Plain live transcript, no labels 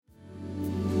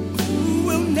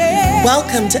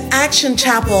Welcome to Action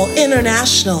Chapel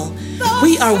International.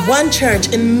 We are one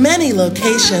church in many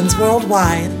locations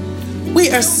worldwide. We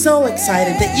are so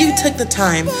excited that you took the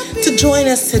time to join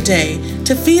us today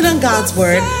to feed on God's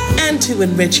Word and to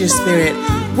enrich your spirit.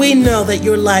 We know that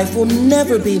your life will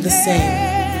never be the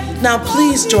same. Now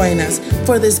please join us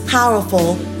for this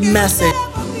powerful message.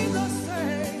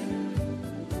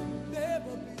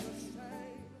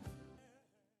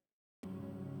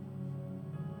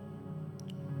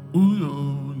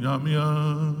 Uyo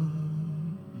nyamia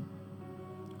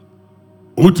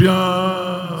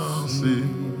utiasi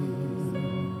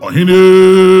ohine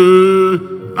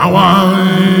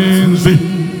nawanzi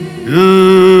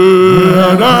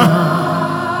yeda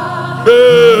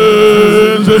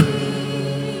enze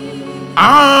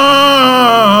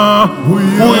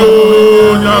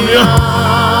uyo nyamia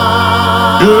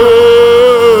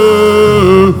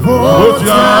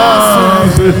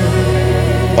utiasi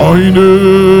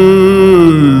ohine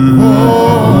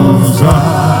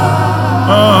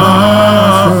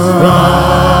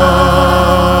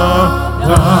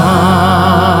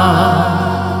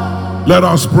Let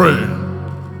us pray.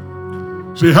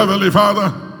 Say, Heavenly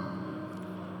Father,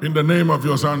 in the name of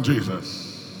your Son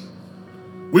Jesus,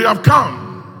 we have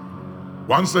come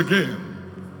once again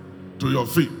to your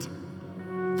feet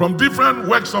from different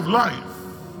walks of life,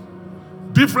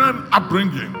 different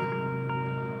upbringing,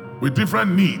 with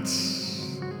different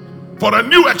needs, for a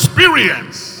new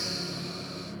experience.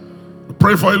 We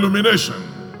pray for illumination.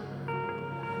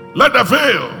 Let the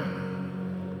veil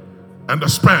and the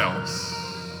spells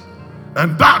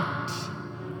and that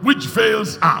which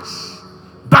veils us,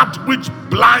 that which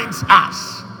blinds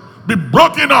us, be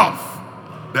broken off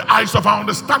the eyes of our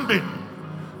understanding,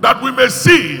 that we may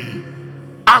see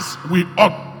as we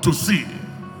ought to see.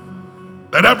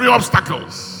 Let every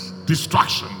obstacles,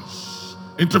 distractions,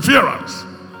 interference,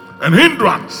 and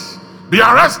hindrance be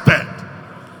arrested,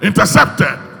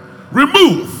 intercepted,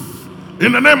 removed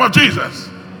in the name of Jesus.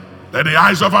 Let the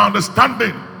eyes of our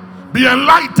understanding be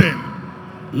enlightened,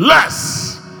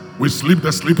 lest we sleep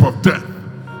the sleep of death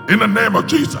in the name of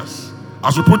Jesus.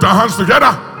 As we put our hands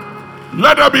together,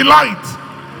 let there be light,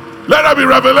 let there be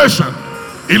revelation,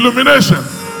 illumination,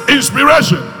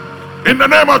 inspiration in the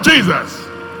name of Jesus.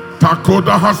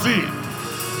 Takoda Hasid.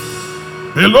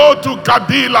 Hello to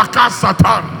Kadi Laka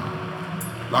Satan.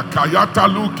 Lakayata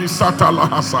Luki Sata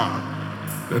Lahasa.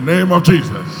 The name of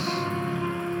Jesus.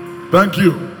 Thank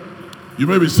you. You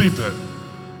may be seated.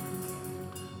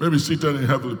 Maybe seated in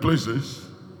heavenly places.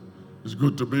 It's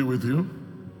good to be with you.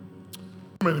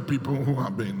 Many people who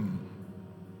have been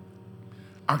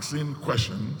asking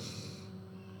questions,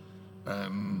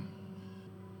 and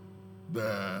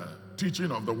the teaching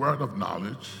of the word of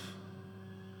knowledge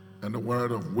and the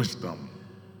word of wisdom,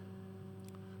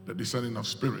 the discerning of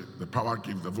spirit, the power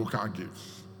gifts, the vocal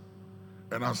gifts.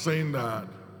 And I'm saying that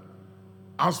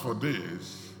as for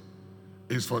this,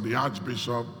 it's for the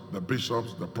archbishop, the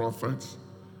bishops, the prophets,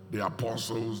 the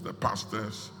apostles, the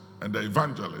pastors, and the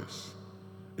evangelists.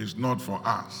 Is not for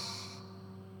us.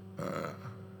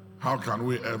 How can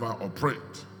we ever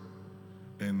operate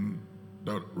in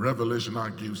the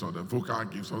revelational gifts or the vocal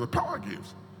gifts or the power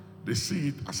gifts? They see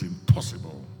it as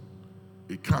impossible.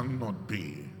 It cannot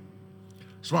be.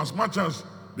 So as much as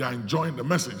they are enjoying the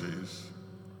messages,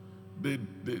 they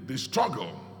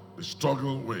struggle. They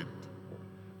struggle with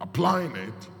applying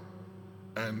it,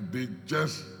 and they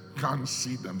just can't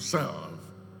see themselves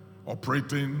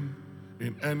operating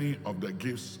in any of the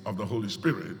gifts of the Holy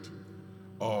Spirit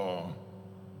or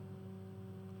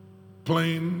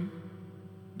playing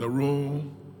the role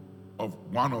of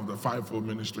one of the fivefold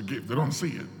ministry gifts. They don't see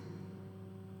it.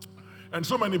 And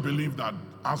so many believe that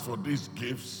as for these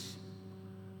gifts,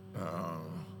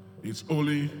 it's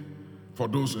only for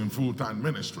those in full-time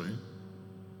ministry,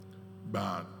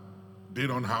 but they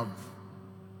don't have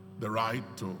the right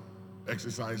to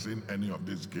exercising any of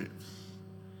these gifts.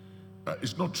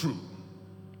 It's not true.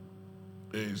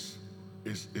 It's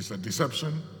a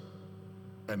deception,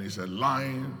 and it's a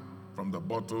lie from the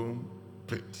bottom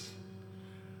pit.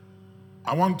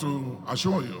 I want to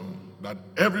assure you that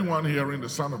everyone hearing the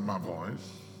sound of my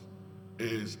voice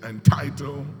is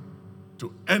entitled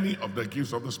to any of the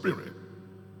gifts of the Spirit.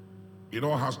 It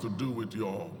all has to do with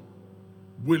your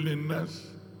willingness,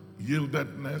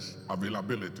 yieldedness,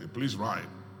 availability. Please write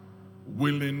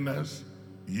willingness,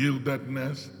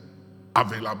 yieldedness,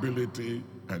 availability,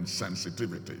 and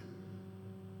sensitivity.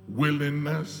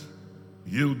 Willingness,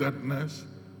 yieldedness,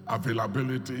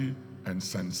 availability, and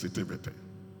sensitivity.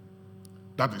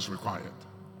 That is required.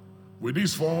 With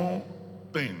these four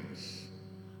things,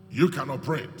 you can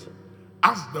operate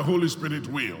as the Holy Spirit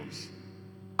wills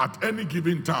at any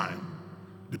given time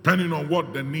depending on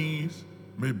what the needs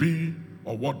may be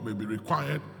or what may be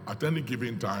required at any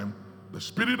given time, the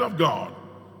Spirit of God,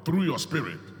 through your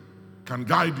spirit, can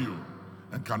guide you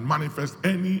and can manifest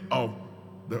any of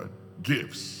the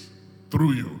gifts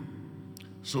through you.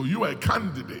 So you are a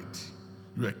candidate.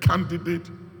 You are a candidate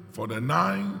for the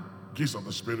 9 gifts of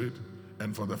the Spirit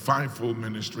and for the 5-fold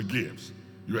ministry gifts.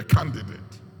 You are a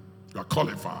candidate. You are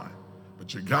qualified.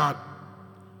 But you got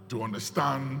to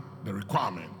understand the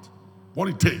requirement, what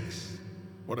it takes,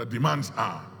 what the demands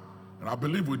are. And I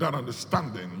believe with that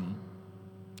understanding,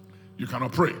 you can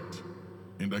operate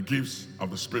in the gifts of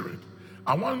the Spirit.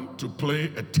 I want to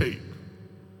play a tape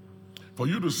for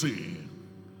you to see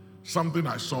something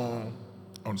I saw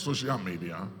on social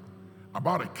media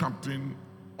about a captain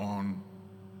on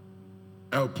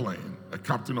airplane, a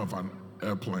captain of an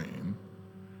airplane.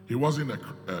 He wasn't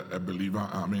a believer.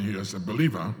 I mean, he is a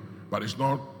believer, but he's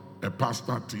not a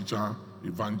pastor, teacher,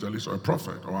 evangelist, or a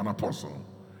prophet, or an apostle.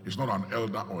 He's not an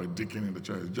elder or a deacon in the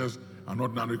church. He's just an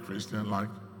ordinary Christian like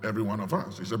every one of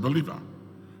us. He's a believer.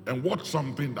 And watch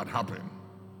something that happened.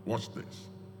 Watch this.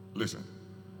 Listen.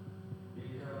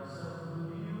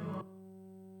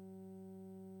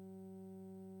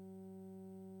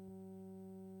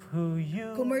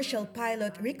 Commercial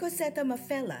pilot Ricoseta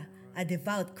Mafela, a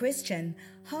devout Christian,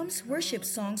 hums worship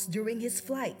songs during his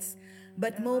flights.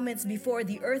 But moments before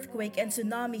the earthquake and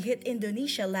tsunami hit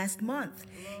Indonesia last month,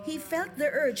 he felt the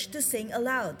urge to sing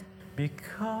aloud.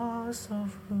 Because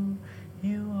of who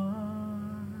you are.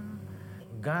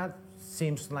 God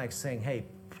seems like saying, hey,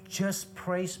 just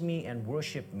praise me and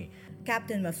worship me.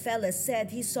 Captain Mafela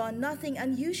said he saw nothing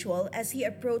unusual as he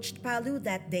approached Palu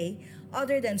that day,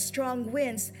 other than strong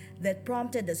winds that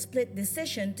prompted a split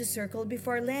decision to circle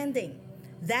before landing.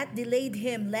 That delayed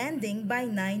him landing by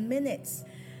 9 minutes.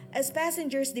 As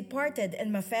passengers departed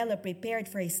and Mafela prepared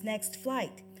for his next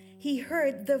flight, he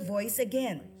heard the voice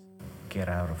again. Get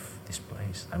out of this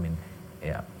place.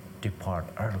 Depart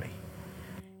early.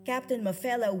 Captain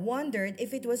Mafela wondered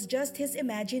if it was just his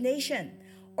imagination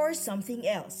or something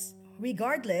else.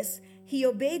 Regardless, he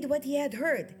obeyed what he had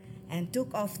heard and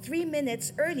took off 3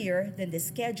 minutes earlier than the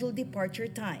scheduled departure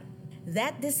time.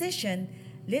 That decision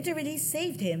literally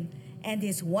saved him and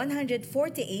his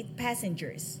 148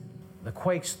 passengers. The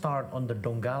quake started on the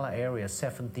Donggala area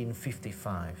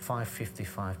 17:55,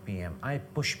 5:55 p.m. I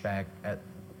pushed back at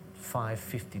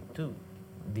 5:52.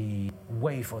 The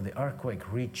wave of the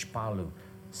earthquake reached Palu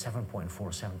 7.4,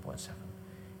 7.7.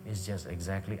 It's just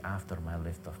exactly after my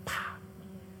liftoff.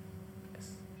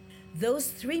 Yes.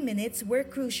 Those 3 minutes were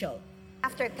crucial.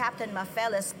 After Captain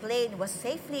Mafela's plane was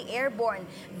safely airborne,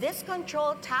 this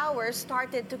control tower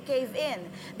started to cave in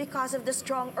because of the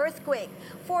strong earthquake,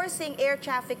 forcing air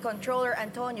traffic controller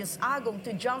Antonius Agong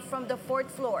to jump from the 4th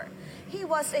floor. He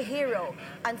was a hero.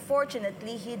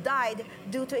 Unfortunately, he died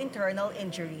due to internal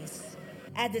injuries.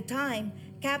 At the time,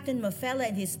 Captain Mafela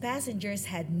and his passengers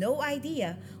had no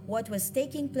idea what was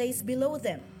taking place below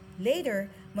them. Later,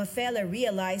 Mafela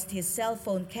realized his cell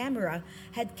phone camera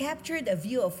had captured a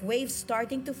view of waves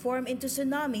starting to form into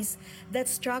tsunamis that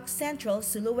struck central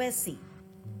Sulawesi.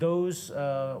 Those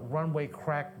runway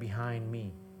cracked behind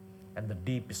me, and the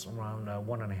deep is around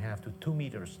 1.5 to 2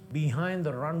 meters. Behind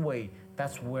the runway,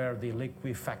 that's where the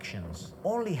liquefactions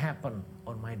only happen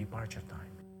on my departure time.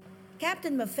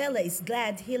 Captain Mafela is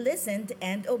glad he listened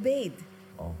and obeyed.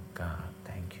 Oh God,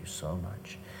 thank you so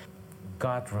much.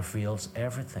 God reveals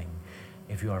everything.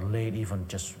 If you are late even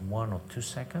just 1 or 2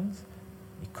 seconds,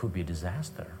 it could be a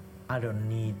disaster. I don't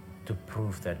need to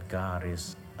prove that God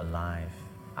is alive.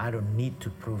 I don't need to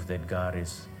prove that God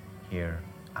is here.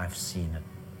 I've seen it.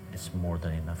 It's more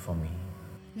than enough for me.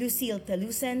 Lucille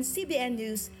Talusan, CBN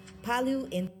News, Palu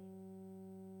in...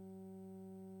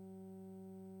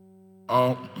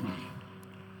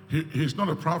 He's not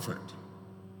a prophet.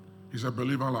 He's a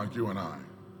believer like you and I.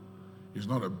 He's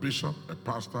not a bishop, a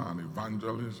pastor, an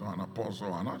evangelist, or an apostle,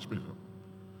 or an archbishop.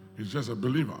 He's just a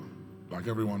believer like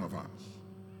every one of us.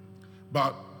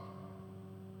 But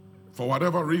for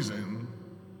whatever reason,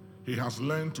 he has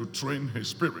learned to train his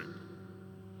spirit,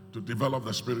 to develop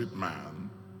the spirit man,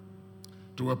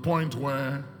 to a point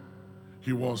where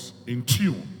he was in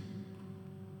tune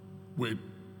with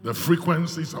the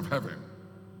frequencies of heaven,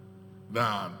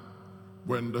 that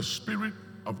when the Spirit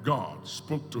of God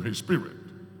spoke to his spirit,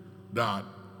 that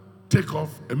take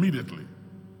off immediately,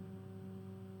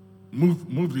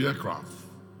 move the aircraft,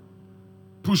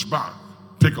 push back,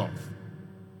 take off.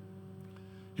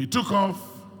 He took off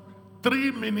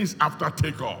 3 minutes after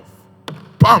takeoff.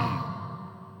 Bam!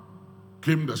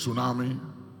 Came the tsunami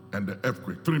and the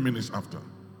earthquake 3 minutes after.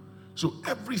 So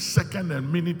every second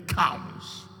and minute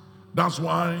counts. That's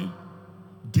why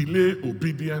delay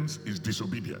obedience is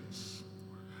disobedience.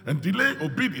 And delay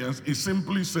obedience is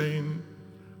simply saying,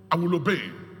 I will obey.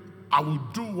 I will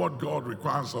do what God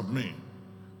requires of me,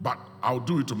 but I'll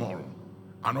do it tomorrow,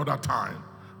 another time.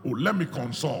 Oh, let me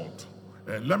consult.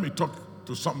 Let me talk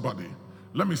to somebody.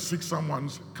 Let me seek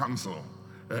someone's counsel.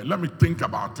 Let me think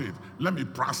about it. Let me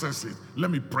process it.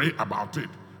 Let me pray about it.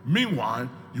 Meanwhile,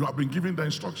 you have been given the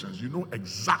instructions. You know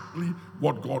exactly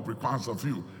what God requires of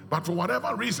you. But for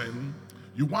whatever reason,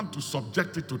 you want to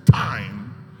subject it to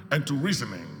time and to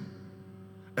reasoning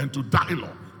and to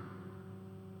dialogue.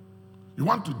 You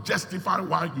want to justify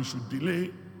why you should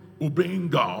delay obeying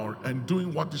God and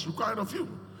doing what is required of you.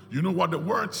 You know what the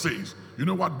word says. You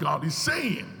know what God is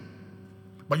saying.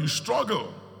 But you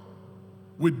struggle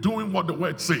with doing what the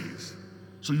word says.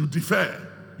 So you defer.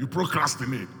 You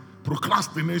procrastinate.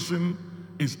 Procrastination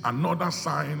is another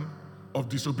sign of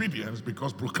disobedience,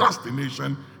 because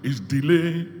procrastination is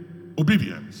delay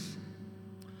obedience.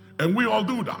 And we all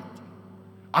do that.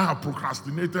 I have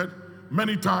procrastinated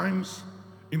many times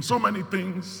in so many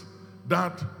things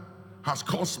that has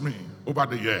cost me over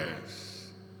the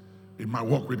years in my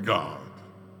walk with God.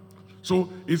 So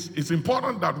it's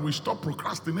important that we stop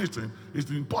procrastinating. It's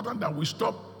important that we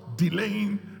stop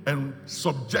delaying and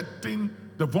subjecting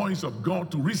the voice of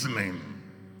God to reasoning,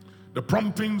 the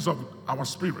promptings of our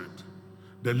spirit,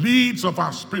 the leads of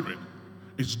our spirit.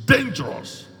 It's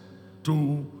dangerous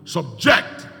to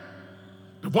subject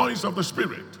the voice of the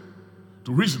spirit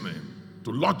to reasoning,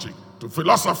 to logic, to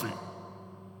philosophy.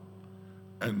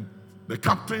 And the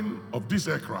captain of this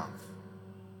aircraft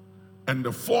and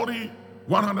the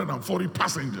 140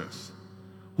 passengers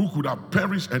who could have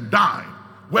perished and died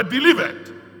were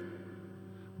delivered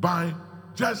by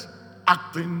just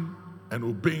acting and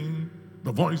obeying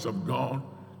the voice of God.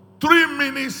 3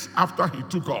 minutes after he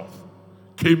took off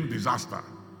came disaster.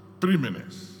 3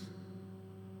 minutes.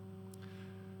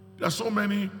 There are so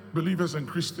many believers and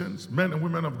Christians, men and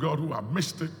women of God, who have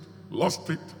missed it, lost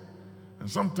it, and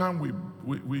sometimes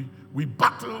we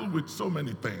battle with so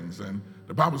many things. And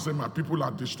the Bible says, my people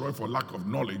are destroyed for lack of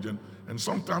knowledge. And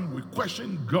sometimes we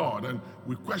question God, and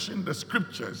we question the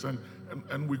scriptures,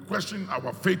 and we question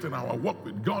our faith and our walk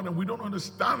with God, and we don't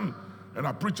understand. And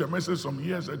I preached a message some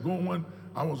years ago when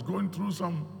I was going through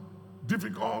some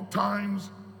difficult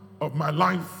times of my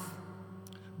life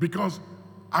because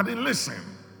I didn't listen.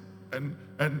 And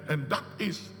that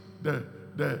is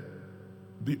the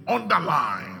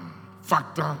underlying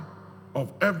factor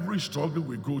of every struggle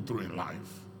we go through in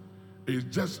life. Is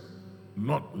just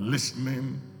not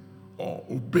listening or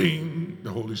obeying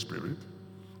the Holy Spirit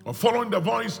or following the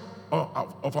voice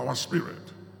of our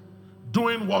spirit.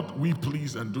 Doing what we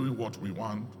please and doing what we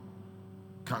want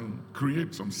can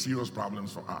create some serious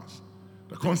problems for us.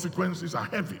 The consequences are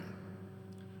heavy.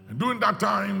 And during that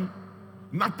time,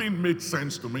 nothing made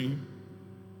sense to me,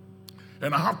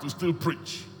 and I have to still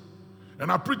preach.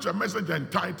 And I preach a message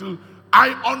entitled,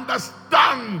 I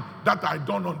understand that I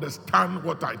don't understand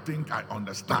what I think I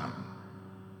understand.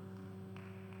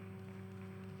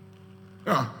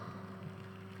 Yeah.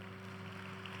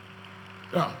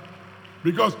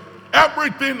 Because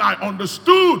everything I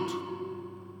understood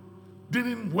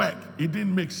didn't work. It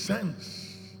didn't make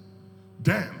sense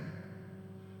then.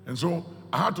 And so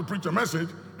I had to preach a message,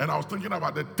 and I was thinking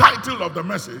about the title of the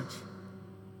message.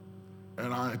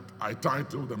 And I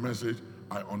titled the message,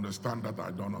 I understand that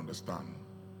I don't understand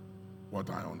what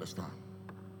I understand.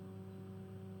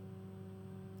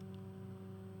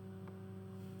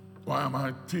 Why am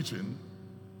I teaching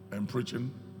and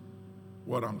preaching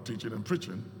what I'm teaching and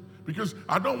preaching? Because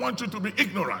I don't want you to be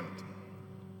ignorant.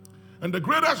 And the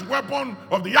greatest weapon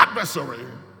of the adversary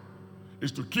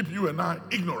is to keep you and I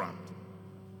ignorant.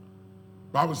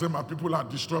 The Bible says, my people are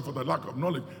destroyed for the lack of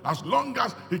knowledge. As long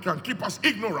as he can keep us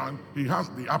ignorant, he has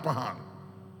the upper hand.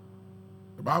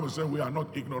 The Bible says we are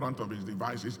not ignorant of his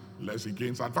devices, lest he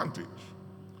gains advantage.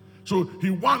 So he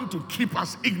wants to keep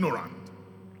us ignorant,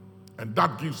 and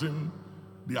that gives him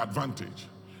the advantage.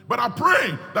 But I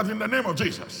pray that in the name of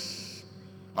Jesus,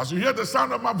 as you hear the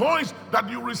sound of my voice, that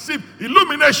you receive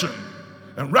illumination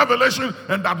and revelation,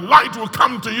 and that light will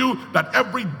come to you, that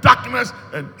every darkness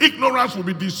and ignorance will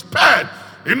be dispelled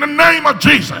in the name of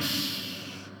Jesus.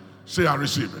 Say, I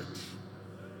receive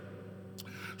it.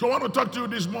 So I want to talk to you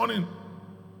this morning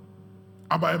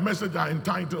about a message I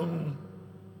entitled,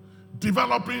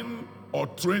 Developing or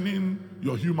Training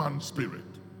Your Human Spirit.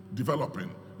 Developing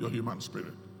your human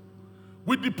spirit.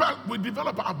 We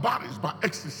develop our bodies by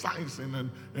exercising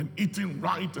and eating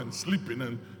right and sleeping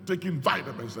and taking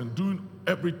vitamins and doing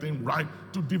everything right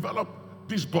to develop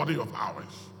this body of ours,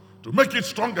 to make it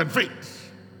strong and fit.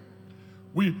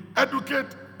 We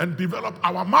educate and develop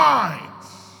our minds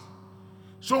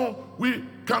so we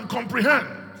can comprehend.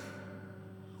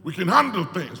 We can handle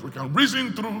things. We can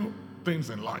reason through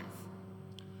things in life.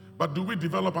 But do we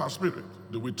develop our spirit?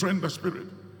 Do we train the spirit?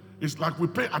 It's like we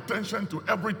pay attention to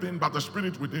everything but the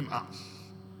spirit within us.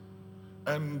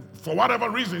 And for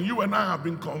whatever reason, you and I have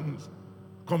been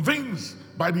convinced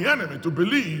by the enemy to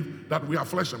believe that we are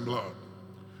flesh and blood,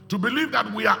 to believe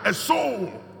that we are a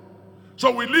soul. So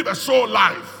we live a soul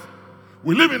life.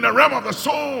 We live in the realm of the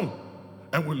soul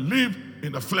and we live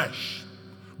in the flesh.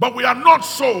 But we are not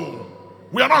soul.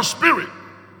 We are not spirit.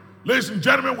 Ladies and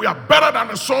gentlemen, we are better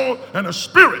than a soul and a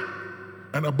spirit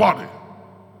and a body.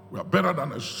 We are better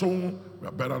than a soul. We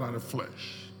are better than a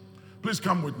flesh. Please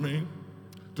come with me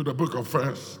to the book of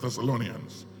 1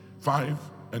 Thessalonians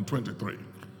 5:23.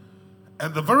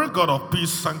 And the very God of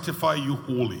peace sanctify you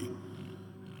wholly.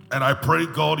 And I pray,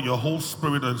 God, your whole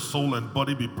spirit and soul and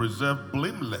body be preserved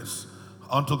blameless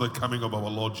unto the coming of our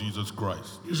Lord Jesus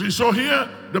Christ. You see, so here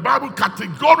the Bible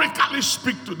categorically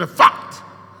speaks to the fact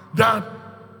that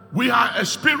we are a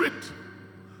spirit,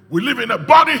 we live in a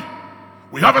body,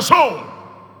 we have a soul,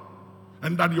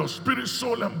 and that your spirit,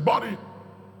 soul, and body,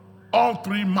 all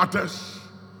three matters,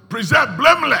 preserved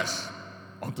blameless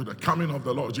unto the coming of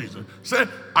the Lord Jesus. Say,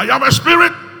 I am a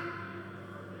spirit,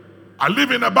 I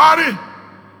live in a body,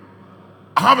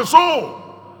 I have a soul,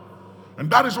 and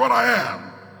that is what I am.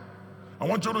 I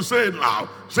want you to say it loud.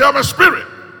 Say, I'm a spirit,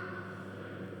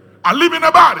 I live in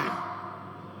a body,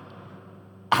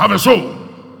 I have a soul,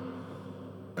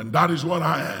 and that is what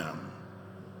I am.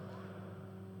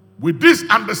 With this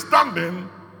understanding,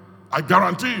 I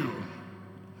guarantee you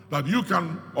that you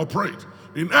can operate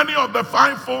in any of the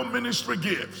fivefold ministry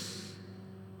gifts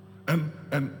and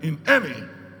in any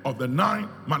of the 9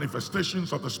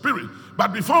 manifestations of the Spirit.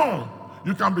 But before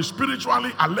you can be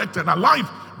spiritually alert and alive,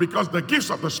 because the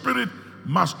gifts of the Spirit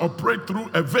must operate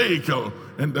through a vehicle,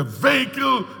 and the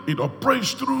vehicle it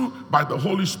operates through by the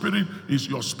Holy Spirit is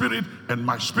your spirit and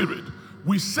my spirit.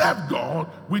 We serve God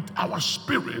with our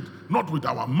spirit, not with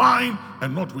our mind,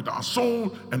 and not with our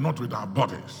soul, and not with our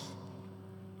bodies.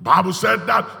 The Bible said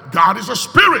that God is a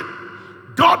spirit.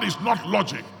 God is not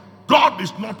logic. God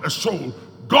is not a soul.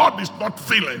 God is not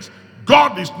feelings.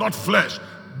 God is not flesh.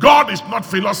 God is not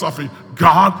philosophy.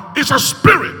 God is a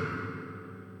spirit.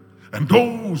 And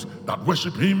those that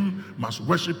worship him must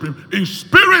worship him in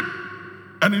spirit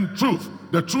and in truth.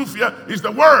 The truth here is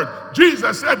the word.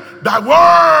 Jesus said, thy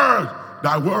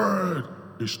word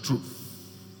is truth.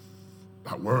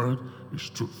 Thy word is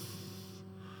truth.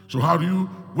 So how do you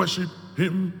worship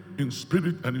him in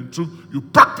spirit and in truth? You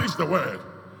practice the word.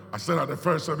 I said at the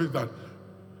first service that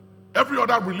every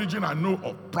other religion I know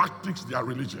of practice their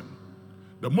religion.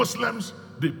 The Muslims,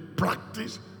 they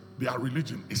practice their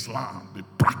religion, Islam. They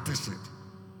practice it.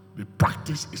 They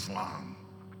practice Islam.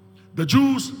 The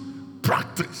Jews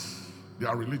practice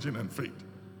their religion and faith.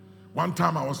 One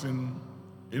time I was in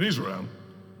Israel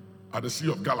at the Sea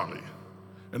of Galilee,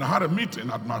 and I had a meeting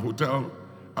at my hotel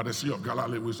at the Sea of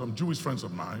Galilee with some Jewish friends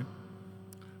of mine,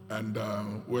 and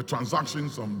we were transacting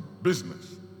some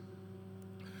business.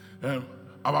 And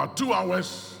about 2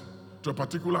 hours to a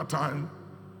particular time,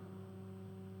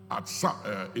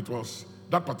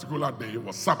 that particular day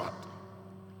was Sabbath.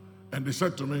 And they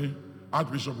said to me,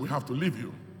 Archbishop, we have to leave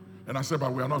you. And I said,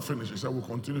 but we are not finished. He said, we'll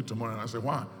continue tomorrow. And I said,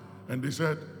 why? And they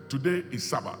said, today is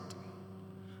Sabbath.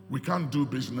 We can't do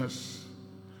business.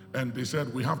 And they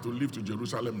said, we have to leave to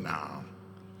Jerusalem now.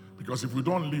 Because if we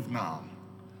don't leave now,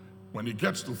 when it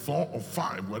gets to 4 or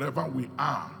 5, wherever we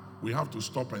are, we have to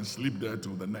stop and sleep there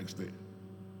till the next day.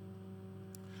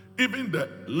 Even the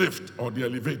lift or the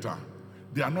elevator,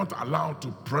 they are not allowed to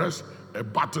press a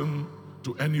button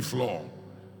to any floor.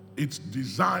 It's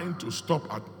designed to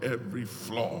stop at every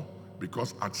floor,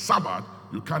 because at Sabbath,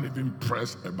 you can't even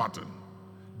press a button.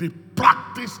 They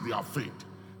practice their faith.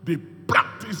 They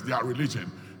practice their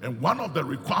religion. And one of the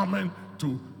requirements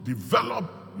to develop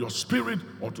your spirit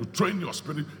or to train your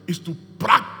spirit is to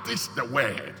practice the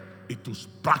word. It is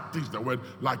practice the word,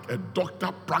 like a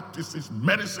doctor practices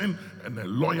medicine and a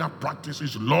lawyer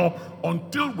practices law.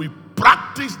 Until we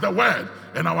practice the word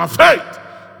and our faith,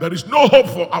 there is no hope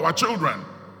for our children.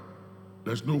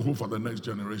 There's no hope for the next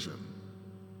generation.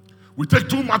 We take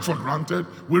too much for granted.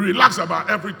 We relax about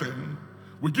everything.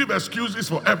 We give excuses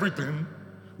for everything.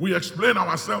 We explain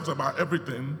ourselves about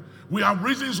everything. We have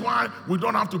reasons why we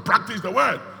don't have to practice the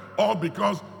word. All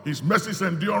because his mercy,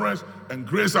 endurance, and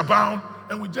grace abound.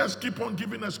 And we just keep on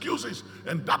giving excuses.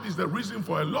 And that is the reason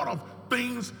for a lot of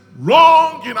things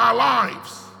wrong in our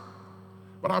lives.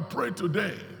 But I pray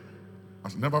today,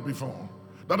 as never before,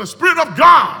 that the Spirit of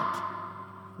God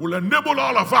will enable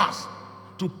all of us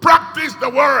to practice the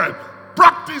word,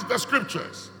 practice the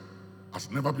scriptures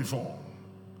as never before.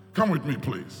 Come with me,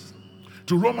 please,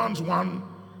 to Romans 1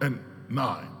 and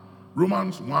 9.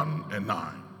 Romans 1 and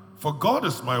 9. For God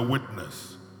is my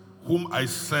witness, whom I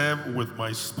serve with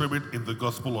my spirit in the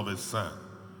gospel of his Son,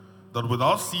 that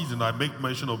without ceasing I make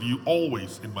mention of you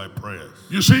always in my prayers.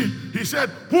 You see, he said,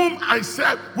 whom I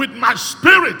serve with my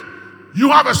spirit. You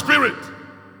have a spirit.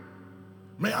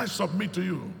 May I submit to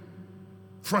you,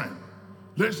 friend,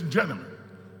 ladies and gentlemen,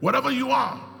 whatever you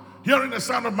are, hearing the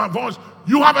sound of my voice,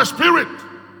 you have a spirit.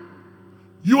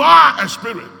 You are a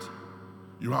spirit.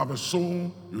 You have a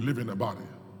soul, you live in a body.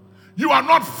 You are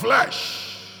not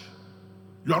flesh.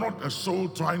 You are not a soul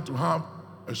trying to have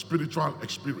a spiritual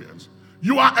experience.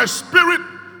 You are a spirit,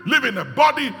 live in a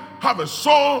body, have a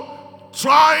soul,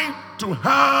 trying to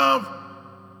have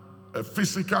a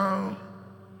physical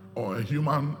or a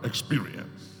human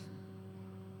experience.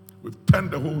 We've turned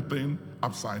the whole thing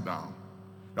upside down.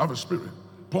 You have a spirit.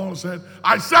 Paul said,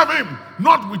 I serve him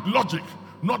not with logic,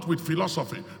 not with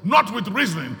philosophy, not with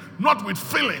reasoning, not with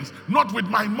feelings, not with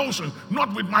my emotions,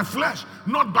 not with my flesh,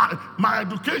 not by my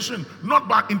education, not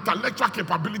by intellectual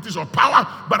capabilities or power,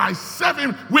 but I serve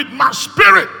him with my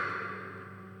spirit.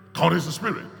 God is the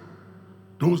spirit.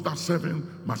 Those that serve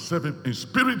him must serve him in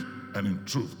spirit and in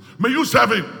truth. May you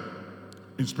serve him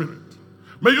in spirit.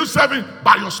 May you serve him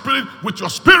by your spirit, with your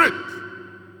spirit.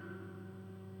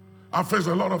 I've faced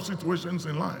a lot of situations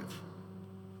in life,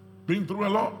 been through a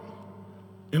lot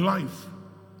in life.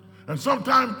 And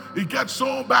sometimes it gets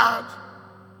so bad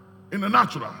in the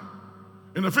natural,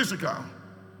 in the physical,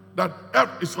 that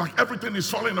it's like everything is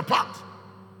falling apart.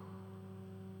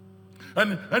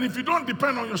 And if you don't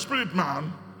depend on your spirit,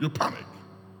 man, you panic.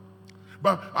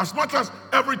 But as much as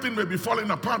everything may be falling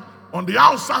apart on the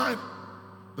outside,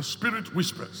 the spirit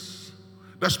whispers.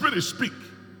 The spirit speaks.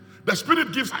 The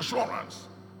spirit gives assurance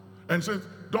and says,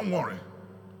 don't worry,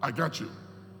 I got you.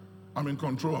 I'm in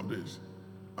control of this.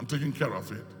 I'm taking care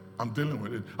of it. I'm dealing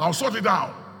with it. I'll sort it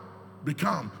out. Be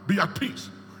calm. Be at peace.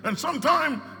 And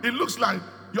sometimes it looks like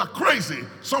you're crazy.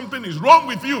 Something is wrong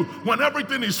with you when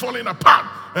everything is falling apart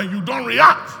and you don't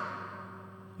react.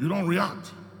 You don't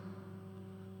react.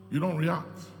 You don't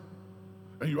react.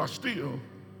 And you are still,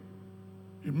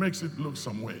 it makes it look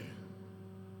some way.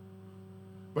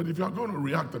 But if you're going to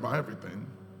react about everything,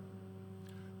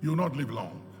 you'll not live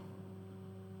long.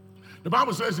 The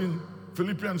Bible says in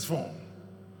Philippians 4,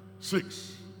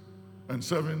 6 and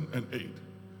 7 and 8.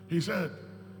 He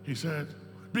said,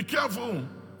 be careful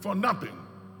for nothing,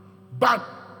 but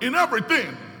in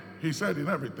everything, he said in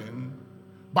everything,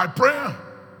 by prayer,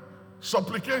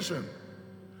 supplication.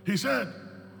 He said,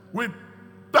 with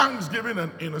thanksgiving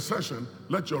and intercession,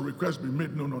 let your requests be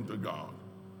made known unto God.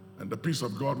 And the peace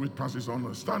of God which passes all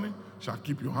understanding shall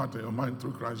keep your heart and your mind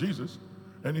through Christ Jesus.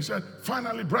 And he said,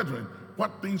 finally, brethren,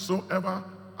 what things soever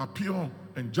are pure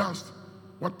and just,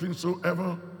 what things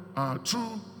soever are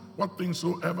true, what things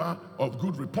soever of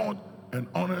good report and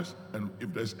honest, and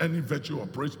if there's any virtue or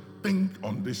praise, think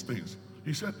on these things.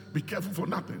 He said, be careful for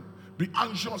nothing. Be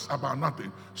anxious about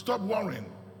nothing. Stop worrying.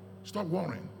 Stop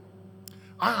worrying.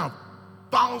 I have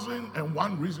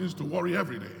 1,001 reasons to worry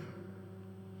every day.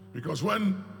 Because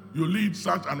when you lead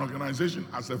such an organization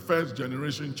as a first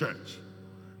generation church,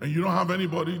 and you don't have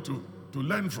anybody to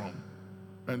learn from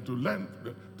and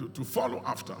to follow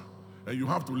after, and you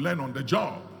have to learn on the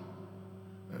job,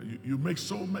 you make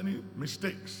so many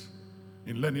mistakes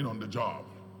in learning on the job.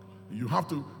 You have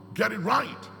to get it right.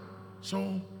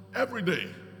 So every day,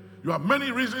 you have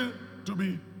many reasons to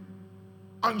be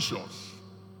anxious,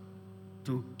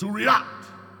 to react,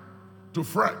 to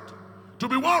fret, to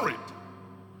be worried.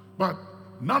 But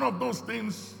none of those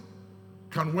things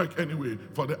can work anyway.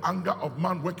 For the anger of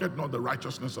man worketh not the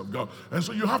righteousness of God. And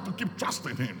so you have to keep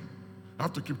trusting him. You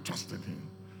have to keep trusting him.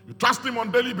 You trust him on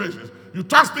a daily basis. You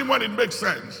trust him when it makes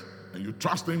sense. And you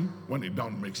trust him when it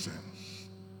don't make sense.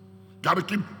 Got to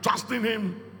keep trusting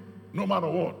him no matter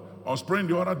what. I was praying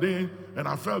the other day and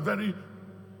I felt very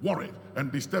worried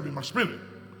and disturbed in my spirit.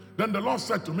 Then the Lord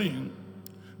said to me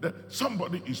that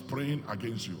somebody is praying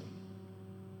against you.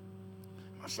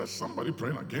 I said, somebody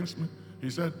praying against me? He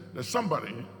said, there's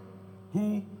somebody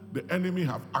who the enemy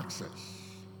have access.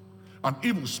 An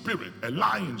evil spirit, a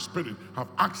lying spirit have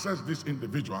accessed this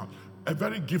individual, a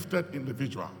very gifted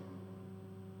individual,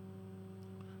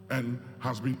 and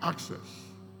has been accessed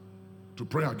to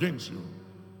pray against you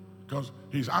because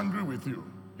he's angry with you,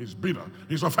 he's bitter,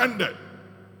 he's offended.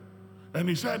 And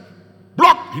he said,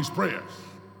 block his prayers,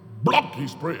 block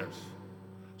his prayers.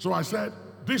 So I said,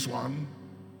 this one,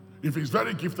 if he's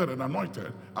very gifted and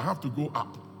anointed, I have to go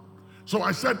up. So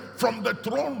I said, from the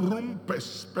throne room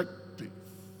perspective,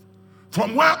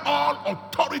 from where all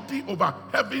authority over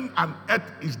heaven and earth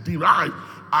is derived,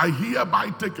 I hereby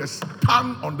take a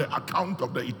stand on the account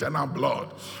of the eternal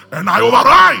blood, and I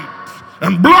override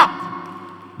and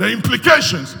block the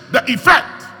implications, the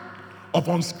effect of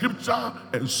unscriptural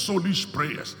and soulish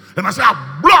prayers. And I say,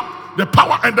 I block the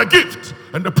power and the gift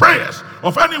and the prayers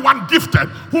of anyone gifted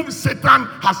whom Satan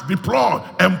has deployed,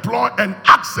 employed, and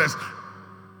access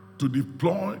to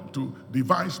deploy, to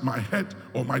devise my head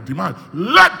or my demand.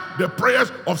 Let the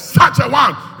prayers of such a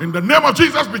one in the name of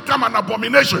Jesus become an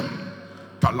abomination.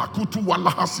 Talakutu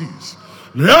walahasis.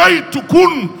 Lei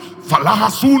tukun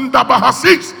falahasunda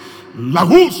bahasis.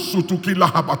 Lahus sutuki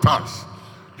lahabatas.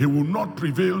 He will not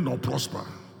prevail nor prosper.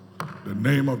 The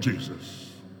name of Jesus.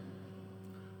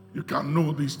 You can't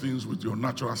know these things with your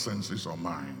natural senses or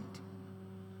mind.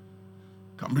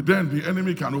 Can be then the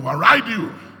enemy can override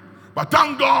you. But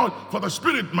thank God for the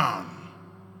spirit man.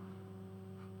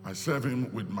 I serve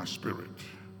him with my spirit.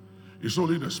 It's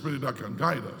only the spirit that can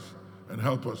guide us and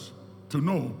help us to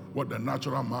know what the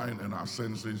natural mind and our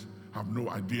senses have no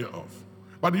idea of.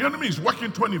 But the enemy is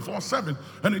working 24/7,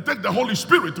 and it takes the Holy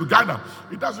Spirit to guide us.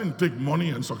 It doesn't take money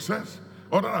and success.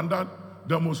 Other than that,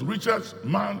 the most richest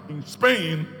man in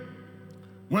Spain,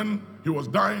 when he was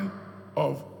dying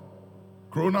of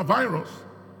coronavirus,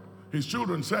 his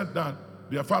children said that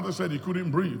their father said he couldn't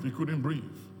breathe. He couldn't breathe.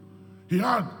 He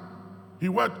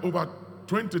worth over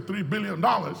 $23 billion,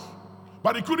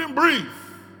 but he couldn't breathe.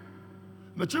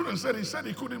 The children said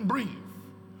he couldn't breathe.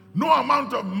 No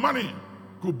amount of money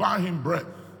could buy him breath.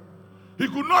 He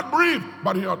could not breathe,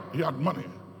 but he had money.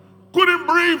 Couldn't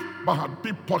breathe, but had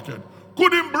deep pocket.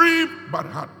 Couldn't breathe, but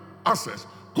had access.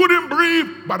 Couldn't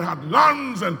breathe, but had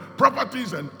lands and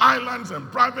properties and islands and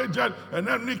private jet and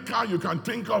any car you can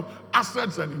think of,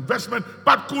 assets and investment,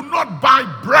 but could not buy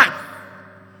breath.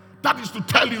 That is to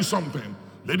tell you something.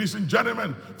 Ladies and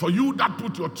gentlemen, for you that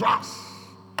put your trust,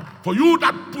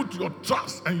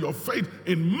 and your faith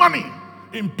in money,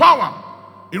 in power,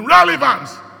 in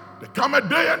relevance, there come a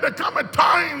day and there come a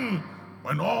time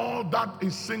when all that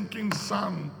is sinking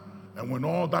sand and when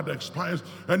all that expires,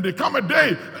 and there come a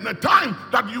day and a time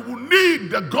that you will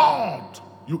need the God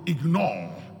you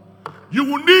ignore. You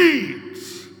will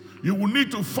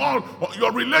need to fall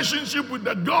your relationship with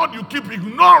the God you keep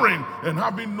ignoring and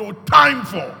having no time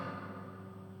for.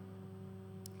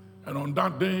 And on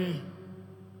that day,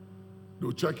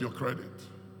 they'll check your credit.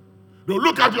 They'll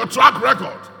look at your track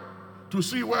record to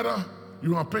see whether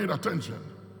you have paid attention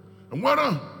and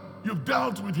whether you've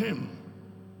dealt with him,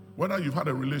 whether you've had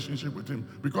a relationship with him,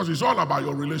 because it's all about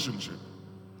your relationship.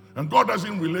 And God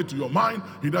doesn't relate to your mind,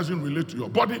 he doesn't relate to your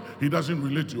body, he doesn't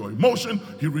relate to your emotion,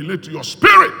 he relates to your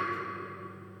spirit.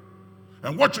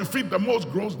 And what you feed the most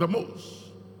grows the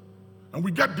most. And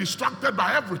we get distracted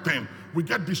by everything. We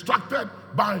get distracted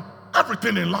by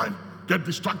everything in life. Get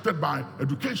distracted by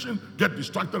education, get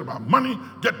distracted about money,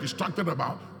 get distracted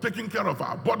about taking care of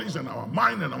our bodies and our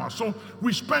mind and our soul.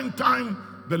 We spend time,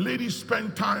 the ladies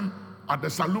spend time at the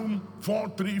saloon 4,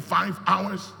 3, 5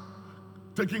 hours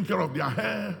taking care of their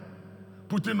hair,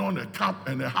 putting on a cap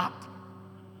and a hat.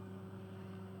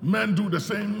 Men do the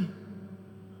same,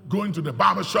 going to the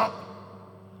barber shop.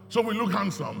 So we look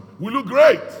handsome, we look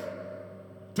great,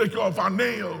 take care of our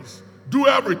nails, do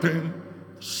everything,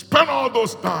 spend all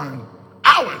those time,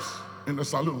 hours in the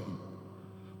saloon.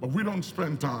 But we don't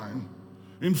spend time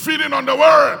in feeding on the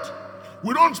word.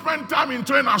 We don't spend time in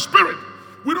training our spirit.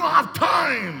 We don't have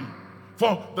time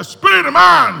for the spirit of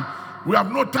man. We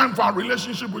have no time for our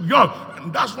relationship with God.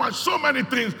 And that's why so many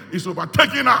things is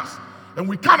overtaking us. And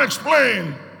we can't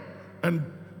explain. And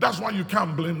that's why you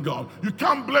can't blame God. You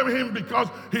can't blame him because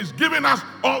he's giving us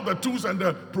all the tools and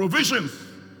the provisions.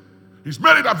 He's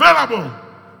made it available.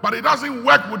 But it doesn't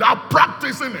work without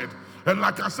practicing it. And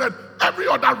like I said, every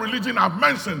other religion I've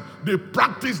mentioned, they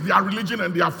practice their religion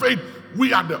and their faith.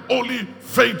 We are the only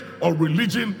faith or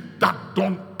religion that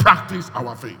don't practice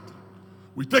our faith.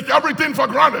 We take everything for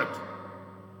granted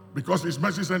because his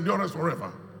mercy endures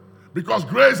forever. Because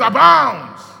grace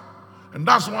abounds. And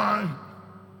that's why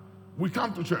we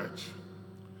come to church.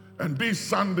 And this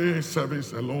Sunday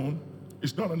service alone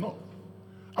is not enough.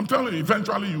 I'm telling you,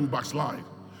 eventually you will backslide.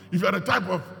 If you're the type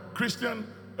of Christian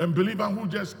and believer who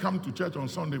just come to church on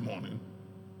Sunday morning,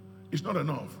 it's not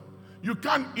enough. You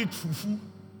can't eat fufu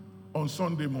on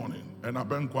Sunday morning and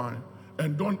abenkwai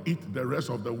and don't eat the rest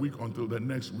of the week until the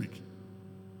next week.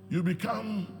 You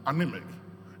become anemic.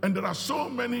 And there are so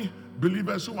many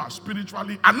believers who are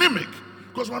spiritually anemic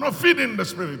because we're not feeding the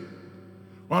spirit.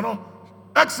 We're not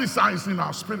exercising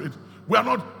our spirit. We're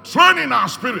not training our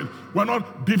spirit. We're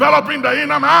not developing the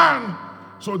inner man.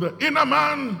 So the inner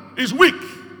man is weak.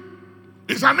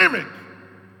 It's anemic.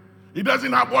 He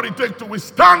doesn't have what it takes to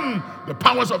withstand the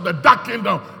powers of the dark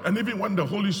kingdom. And even when the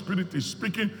Holy Spirit is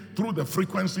speaking through the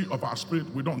frequency of our spirit,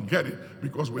 we don't get it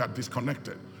because we are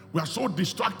disconnected. We are so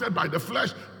distracted by the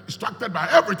flesh, distracted by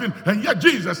everything. And yet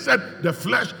Jesus said the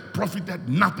flesh profited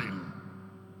nothing.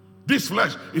 This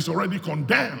flesh is already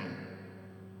condemned.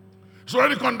 It's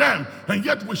already condemned. And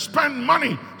yet we spend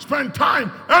money, spend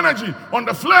time, energy on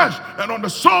the flesh and on the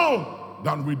soul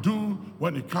than we do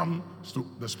when it comes to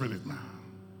the spirit man.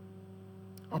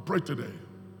 I pray today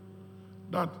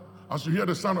that as you hear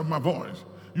the sound of my voice,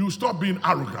 you stop being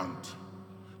arrogant.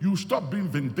 You stop being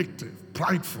vindictive,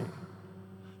 prideful.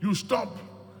 You stop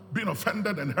being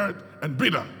offended and hurt and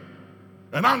bitter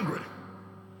and angry.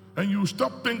 And you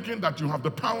stop thinking that you have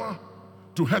the power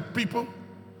to hurt people,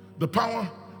 the power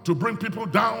to bring people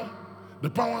down, the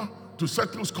power to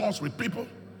settle scores with people,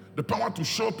 the power to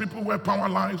show people where power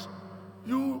lies.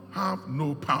 You have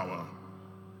no power.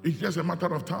 It's just a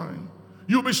matter of time.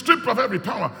 You'll be stripped of every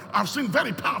power. I've seen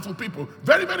very powerful people,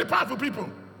 very, very powerful people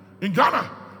in Ghana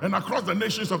and across the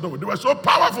nations of the world. They were so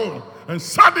powerful. And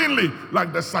suddenly,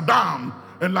 like the Saddam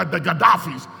and like the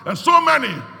Gaddafis and so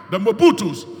many, the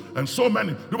Mobutus and so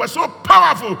many, they were so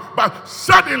powerful. But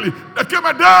suddenly, there came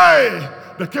a day,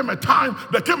 there came a time,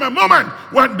 there came a moment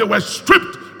when they were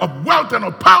stripped of wealth and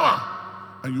of power.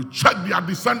 And you check their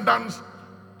descendants,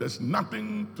 there's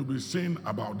nothing to be seen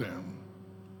about them.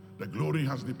 The glory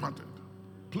has departed.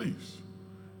 Please,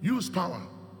 use power,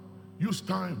 use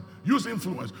time, use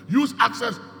influence, use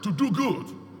access to do good.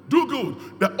 Do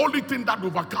good. The only thing that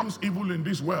overcomes evil in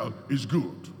this world is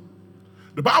good.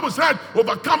 The Bible said,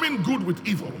 overcoming good with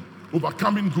evil.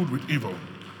 Overcoming good with evil.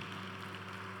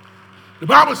 The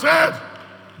Bible said,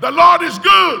 the Lord is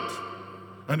good,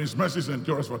 and his mercies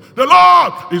endure forever. The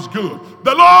Lord is good.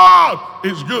 The Lord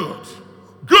is good.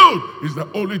 Good is the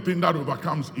only thing that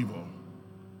overcomes evil.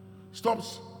 Stop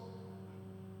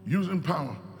using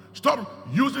power. Stop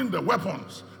using the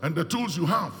weapons and the tools you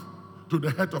have to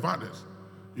the hurt of others.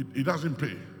 It doesn't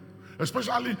pay.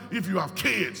 Especially if you have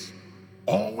kids.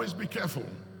 Always be careful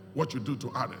what you do to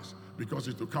others, because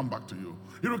it will come back to you.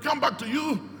 It will come back to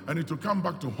you, and it will come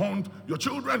back to haunt your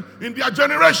children in their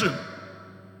generation.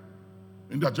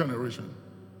 In their generation.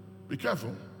 Be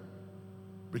careful.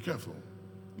 Be careful.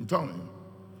 I'm telling you.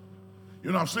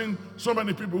 You know, I've seen so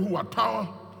many people who had power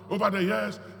over the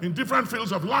years in different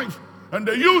fields of life, and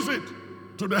they use it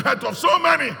to the hurt of so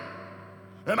many.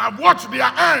 And I've watched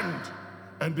their end,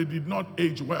 and they did not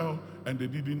age well, and they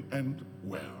didn't end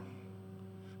well.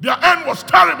 Their end was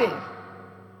terrible.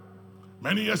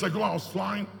 Many years ago, I was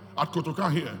flying at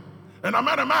Kotoka here, and I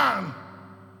met a man.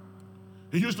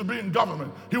 He used to be in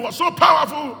government. He was so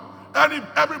powerful, and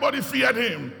everybody feared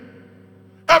him.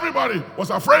 Everybody was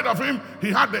afraid of him. He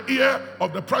had the ear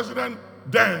of the president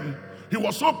then. He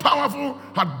was so powerful,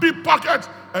 had deep pockets,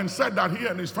 and said that he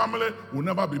and his family will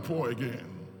never be poor again.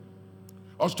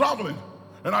 I was traveling,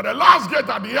 and at the last gate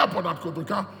at the airport at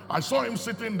Kotoka, I saw him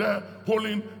sitting there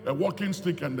holding a walking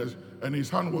stick, and his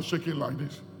hand was shaking like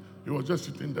this. He was just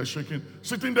sitting there shaking,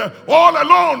 sitting there all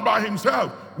alone by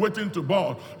himself, waiting to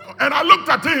board. And I looked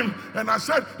at him, and I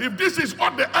said, if this is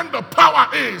what the end of power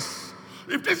is,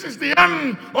 if this is the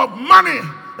end of money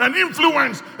and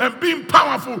influence and being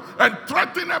powerful and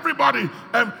threaten everybody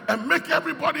and make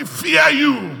everybody fear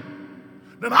you,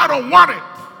 then I don't want it.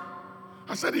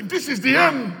 I said, if this is the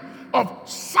end of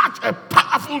such a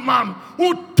powerful man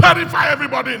who terrified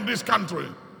everybody in this country,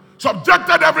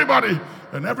 subjected everybody,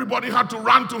 and everybody had to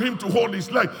run to him to hold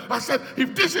his leg. I said,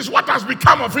 if this is what has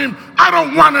become of him, I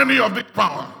don't want any of this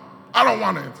power. I don't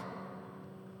want it.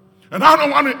 And I don't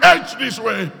want to age this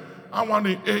way. I want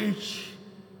to age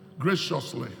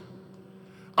graciously.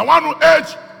 I want to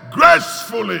age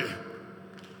gracefully.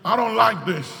 I don't like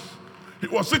this. He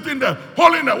was sitting there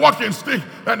holding a walking stick,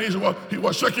 and he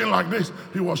was shaking like this.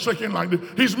 He was shaking like this.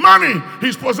 His money,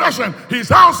 his possession, his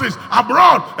houses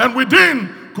abroad and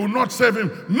within could not save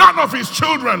him. None of his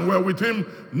children were with him.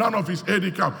 None of his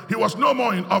aide camp. He was no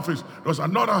more in office. There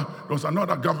was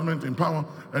another government in power,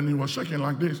 and he was shaking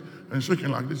like this and shaking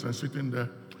like this and sitting there.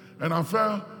 And I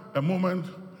felt a moment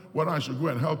whether I should go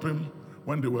and help him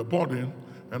when they were boarding.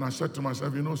 And I said to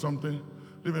myself, you know something?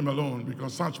 Leave him alone,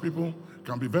 because such people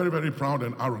can be very, very proud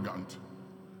and arrogant.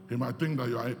 He might think that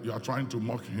you are trying to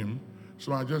mock him.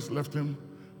 So I just left him,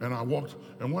 and I walked.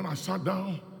 And when I sat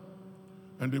down,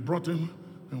 and they brought him,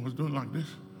 and was doing like this,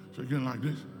 shaking like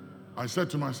this, I said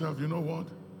to myself, you know what?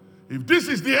 If this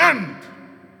is the end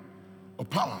of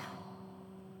power,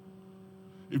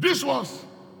 if this was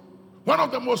one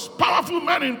of the most powerful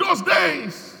men in those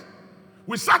days,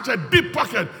 with such a deep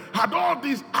pocket, had all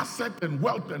these assets and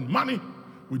wealth and money,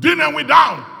 within and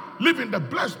without, live in the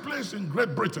blessed place in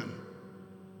Great Britain.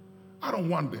 I don't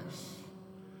want this.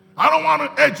 I don't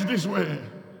want to age this way.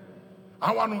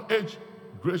 I want to age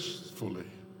gracefully.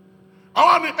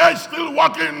 I want to age still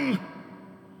walking.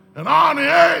 And I want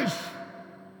to age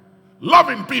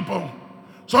loving people.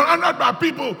 Surrounded by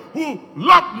people who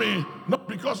love me, not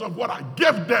because of what I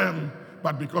gave them,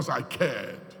 but because I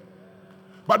cared.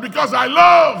 But because I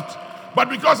loved, but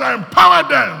because I empowered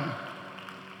them.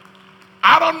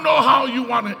 I don't know how you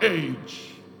want to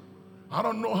age. I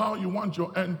don't know how you want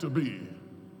your end to be.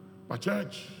 But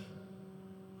church,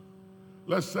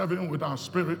 let's serve him with our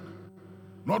spirit,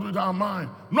 not with our mind,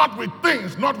 not with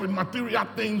things, not with material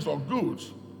things or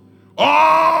goods.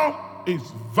 All is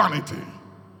vanity.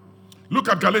 Look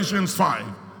at Galatians 5,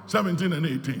 17 and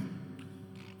 18.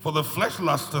 For the flesh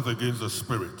lusteth against the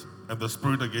spirit, and the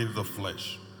spirit against the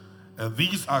flesh. And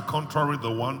these are contrary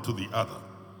the one to the other,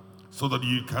 so that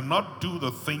you cannot do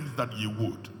the things that ye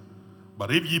would.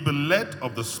 But if ye be led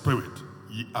of the spirit,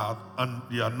 ye are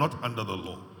not under the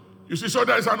law. You see, so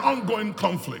there's an ongoing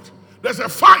conflict. There's a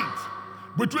fight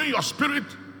between your spirit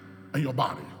and your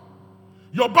body.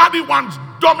 Your body wants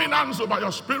dominance over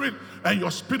your spirit, and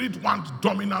your spirit wants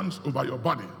dominance over your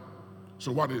body.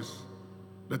 So what is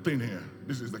the thing here?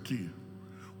 This is the key.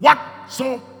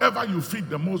 Whatsoever you feed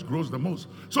the most grows the most.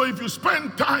 So if you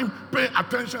spend time paying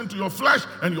attention to your flesh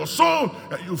and your soul,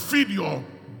 and you feed your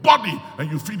body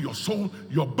and you feed your soul,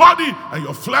 your body and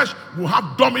your flesh will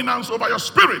have dominance over your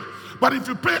spirit. But if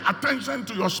you pay attention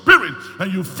to your spirit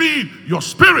and you feed your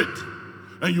spirit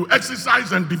and you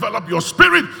exercise and develop your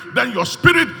spirit, then your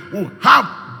spirit will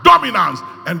have dominance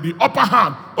and the upper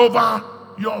hand over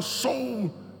your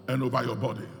soul and over your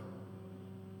body.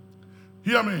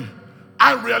 Hear me.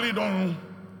 I really don't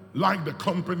like the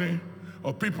company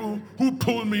of people who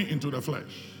pull me into the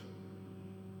flesh.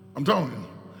 I'm telling you,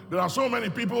 there are so many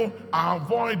people, I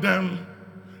avoid them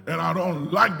and I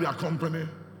don't like their company,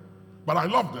 but I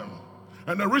love them.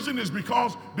 And the reason is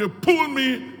because they pull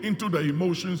me into the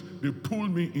emotions, they pull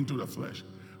me into the flesh.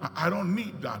 I don't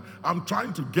need that. I'm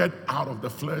trying to get out of the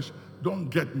flesh. Don't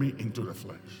get me into the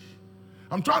flesh.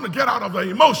 I'm trying to get out of the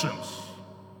emotions.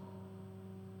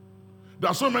 There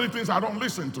are so many things I don't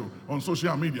listen to on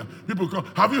social media. People go,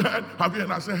 have you heard? Have you heard?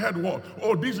 And I say, heard what?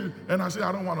 Oh, this is, and I say,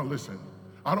 I don't want to listen.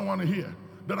 I don't want to hear.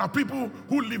 There are people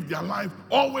who live their life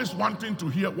always wanting to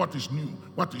hear what is new,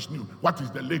 what is new, what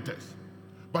is the latest.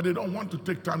 But they don't want to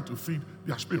take time to feed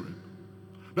their spirit.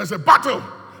 There's a battle.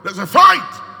 There's a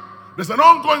fight. There's an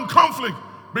ongoing conflict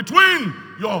between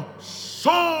your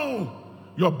soul,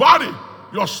 your body,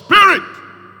 your spirit,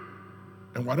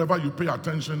 and whatever you pay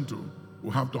attention to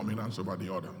will have dominance over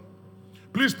the other.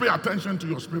 Please pay attention to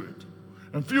your spirit.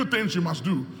 And few things you must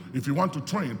do if you want to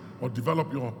train or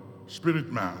develop your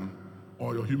spirit man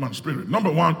or your human spirit.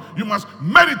 Number one, you must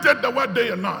meditate the word day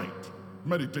and night.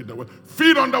 Meditate the word.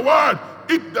 Feed on the word.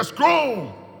 Eat the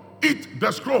scroll. Eat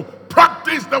the scroll.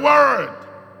 Practice the word.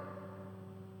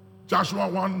 Joshua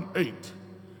 1:8.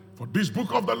 For this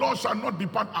book of the law shall not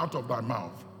depart out of thy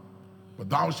mouth, but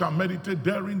thou shalt meditate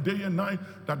therein day and night,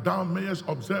 that thou mayest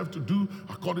observe to do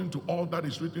according to all that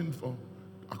is written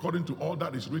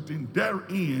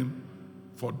therein.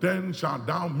 For then shalt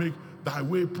thou make thy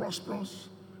way prosperous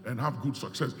and have good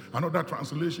success. Another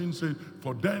translation says,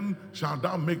 for then shalt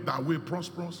thou make thy way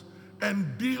prosperous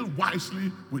and deal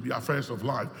wisely with the affairs of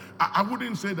life. I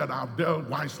wouldn't say that I've dealt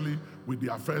wisely with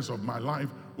the affairs of my life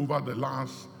over the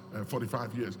last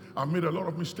 45 years. I've made a lot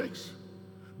of mistakes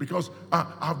because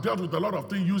I've dealt with a lot of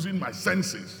things using my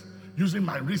senses, using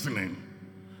my reasoning,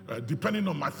 depending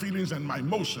on my feelings and my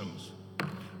emotions,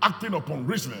 acting upon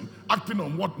reasoning, acting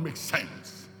on what makes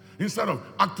sense, instead of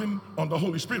acting on the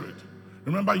Holy Spirit.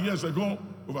 Remember years ago,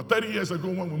 over 30 years ago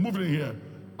when we moved in here,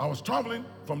 I was traveling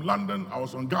from London, I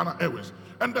was on Ghana Airways,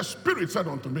 and the Spirit said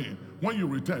unto me, when you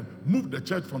return, move the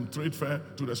church from Trade Fair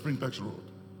to the Spintex Road.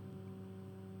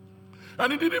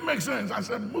 And it didn't make sense. I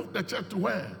said, move the church to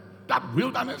where? That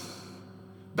wilderness?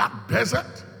 That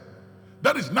desert?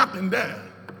 There is nothing there.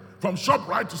 From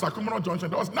ShopRite to Sacramento Junction,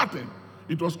 there was nothing.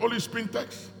 It was only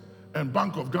Spintex and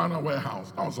Bank of Ghana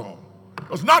warehouse. That was all. There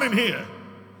was nothing here.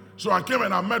 So I came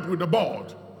and I met with the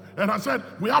board. And I said,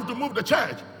 we have to move the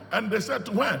church. And they said,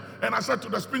 to where? And I said, to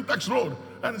the Spintex Road.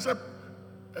 And he said,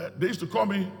 they used to call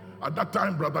me at that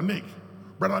time, Brother Nick.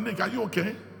 Brother Nick, are you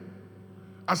okay?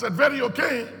 I said, very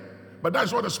okay. But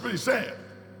that's what the Spirit said.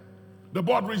 The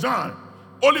board resigned.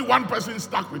 Only one person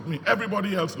stuck with me.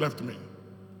 Everybody else left me.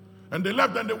 And they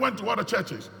left and they went to other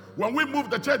churches. When we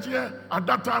moved the church here, at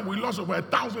that time we lost over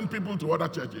 1,000 people to other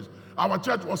churches. Our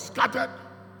church was scattered.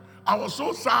 I was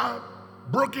so sad,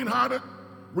 brokenhearted,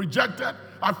 rejected.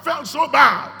 I felt so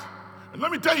bad. And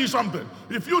let me tell you something.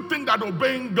 If you think that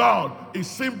obeying God is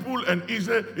simple and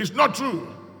easy, it's not true.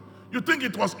 You think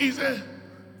it was easy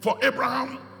for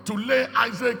Abraham to lay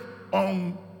Isaac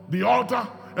on the altar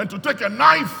and to take a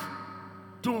knife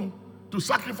to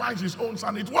sacrifice his own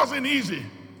son? It wasn't easy.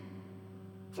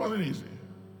 It wasn't easy.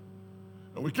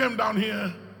 And we came down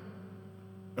here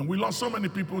and we lost so many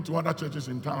people to other churches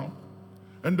in town.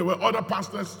 And there were other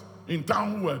pastors in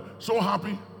town who were so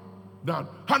happy that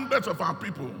hundreds of our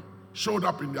people showed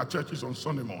up in their churches on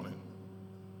Sunday morning.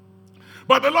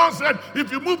 But the Lord said,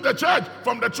 if you move the church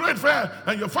from the trade fair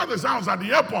and your father's house at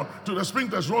the airport to the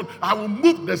Springtex Road, I will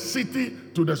move the city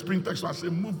to the Springtex. So I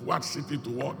said, move what city to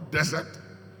what? Desert?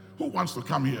 Who wants to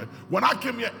come here? When I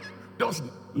came here, those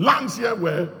lands here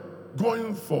were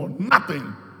going for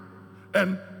nothing.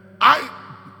 And I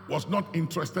was not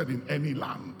interested in any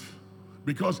land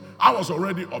because I was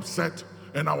already upset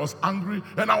and I was angry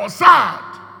and I was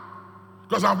sad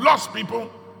because I've lost people.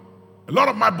 A lot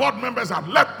of my board members have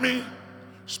left me,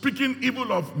 speaking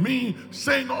evil of me,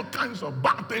 saying all kinds of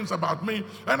bad things about me,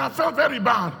 and I felt very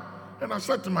bad. And I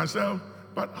said to myself,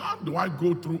 but how do I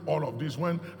go through all of this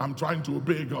when I'm trying to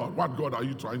obey God? What God are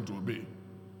you trying to obey?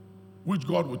 Which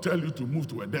God will tell you to move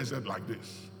to a desert like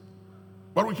this?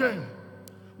 But we came.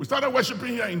 We started worshiping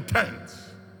here in tents.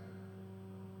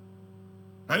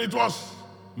 And it was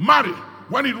muddy.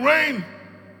 When it rained,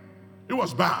 it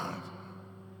was bad.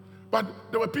 But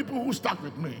there were people who stuck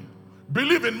with me.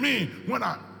 Believe in me when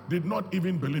I did not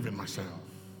even believe in myself.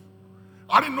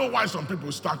 I didn't know why some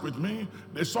people stuck with me.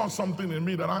 They saw something in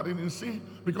me that I didn't see.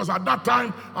 Because at that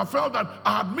time, I felt that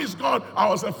I had missed God. I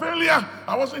was a failure.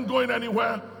 I wasn't going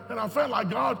anywhere. And I felt like,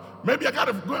 God, maybe I got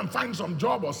to go and find some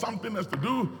job or something else to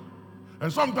do.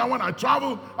 And sometimes when I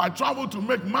travel to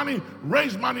make money,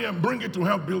 raise money, and bring it to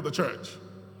help build the church.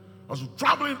 I was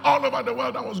traveling all over the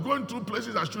world. I was going to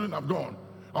places I shouldn't have gone.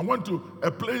 I went to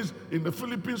a place in the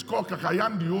Philippines called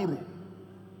Cagayan de Oro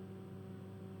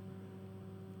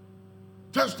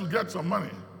just to get some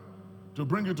money to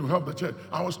bring it to help the church.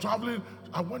 I was traveling.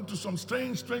 I went to some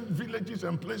strange villages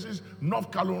and places, North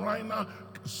Carolina,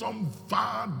 some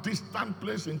far distant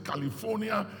place in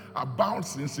California, about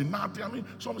Cincinnati. I mean,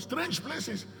 some strange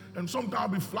places. And sometimes I'll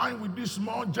be flying with this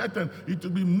small jet and it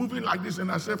will be moving like this.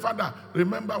 And I say, Father,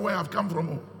 remember where I've come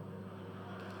from.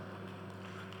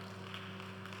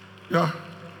 Yeah.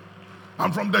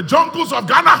 I'm from the jungles of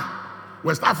Ghana,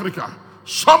 West Africa,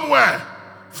 somewhere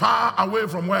far away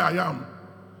from where I am.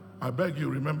 I beg you,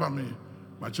 remember me.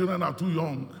 My children are too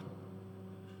young.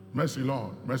 Mercy,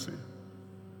 Lord, mercy.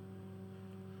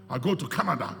 I go to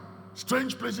Canada,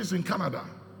 strange places in Canada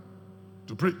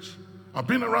to preach. I've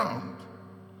been around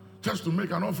just to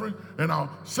make an offering, and I'll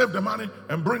save the money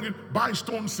and bring it, buy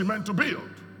stone, cement to build.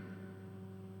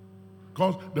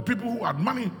 Because the people who had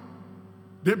money,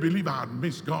 they believe I had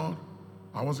missed God.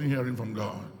 I wasn't hearing from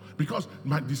God. Because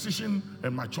my decision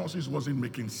and my choices wasn't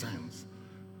making sense.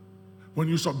 When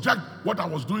you subject what I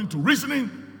was doing to reasoning,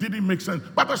 didn't make sense.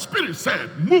 But the Spirit said,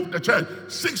 move the church.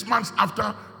 6 months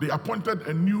after, they appointed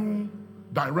a new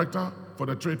director for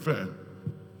the trade fair.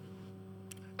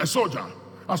 A soldier.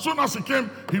 As soon as he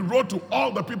came, he wrote to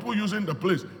all the people using the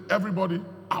place, everybody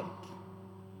out.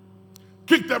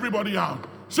 Kicked everybody out.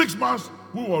 6 months,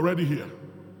 we were already here.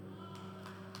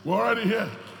 We're already here.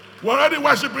 We're already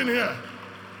worshiping here.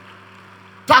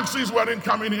 Taxis weren't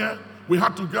coming here. We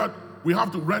have to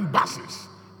rent buses,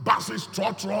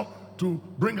 trotro, to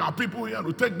bring our people here and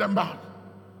to take them back.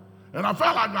 And I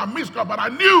felt like I missed God, but I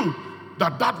knew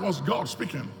that that was God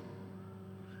speaking.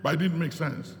 But it didn't make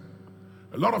sense.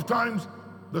 A lot of times,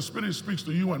 the Spirit speaks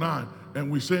to you and I, and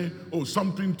we say, oh,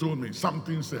 something told me,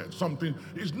 something said, something.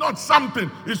 It's not something.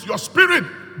 It's your spirit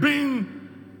being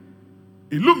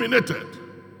illuminated,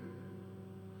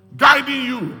 guiding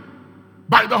you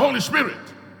by the Holy Spirit,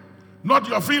 not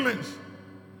your feelings.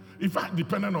 If I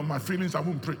depended on my feelings, I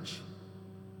wouldn't preach.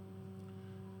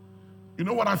 You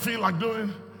know what I feel like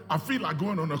doing? I feel like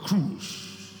going on a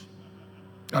cruise.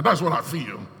 Now that's what I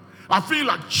feel. I feel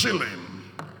like chilling.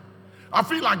 I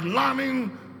feel like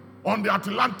landing on the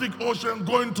Atlantic Ocean,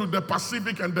 going to the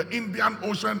Pacific and the Indian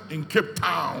Ocean in Cape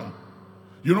Town,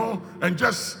 you know, and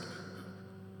just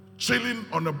chilling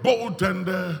on a boat and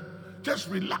just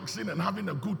relaxing and having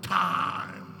a good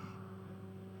time.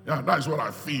 Yeah, that's what I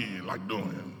feel like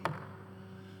doing.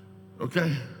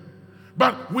 Okay?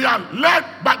 But we are led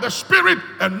by the Spirit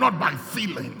and not by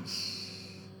feelings.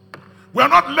 We are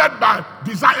not led by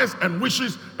desires and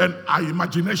wishes and our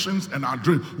imaginations and our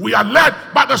dreams. We are led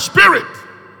by the Spirit.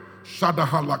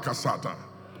 Shadahala kasata.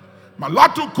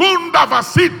 Malatu kunda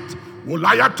vasit.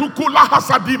 Wolayatu kula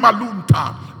hasadi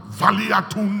malunta.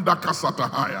 Valiatunda kasata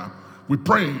haya. We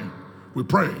pray We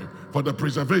pray for the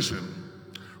preservation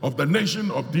of the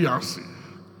nation of DRC.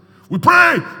 We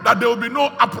pray that there will be no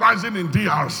uprising in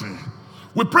DRC.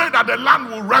 We pray that the land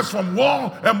will rest from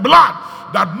war and blood,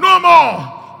 that no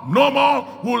more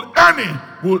will any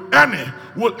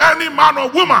man or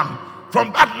woman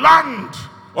from that land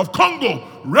of Congo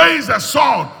raise a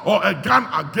sword or a gun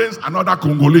against another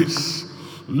Congolese.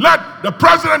 Let the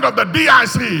president of the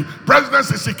DIC, President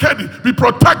Tshisekedi, be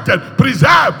protected,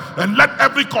 preserved, and let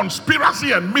every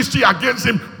conspiracy and mischief against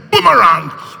him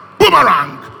boomerang,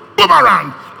 boomerang,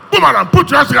 boomerang, boomerang.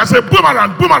 Put your hands together and say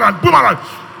boomerang, boomerang, boomerang,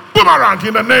 boomerang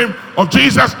in the name of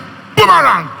Jesus.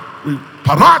 Boomerang. We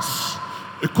paras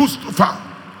ekustufa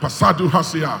pasadu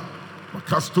hasia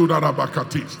makastuda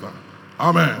rabakatista.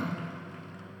 Amen.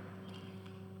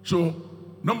 So,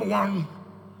 number one,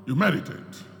 you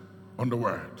meditate on the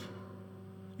word.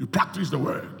 You practice the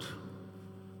word.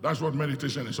 That's what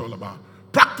meditation is all about.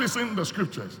 Practicing the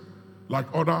scriptures like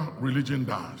other religion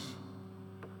does.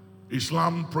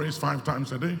 Islam prays 5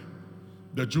 times a day.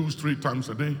 The Jews 3 times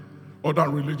a day. Other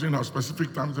religion have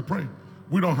specific times to pray.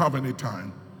 We don't have any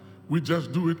time. We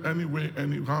just do it anyway,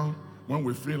 anyhow, when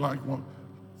we feel like one.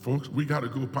 Folks, we got to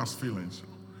go past feelings.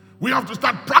 We have to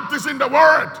start practicing the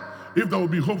word if there will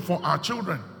be hope for our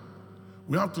children.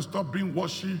 We have to stop being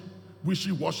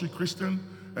wishy-washy Christian,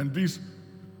 and this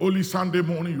only Sunday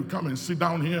morning you come and sit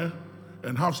down here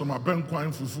and have some abenkwa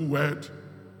and fufu word,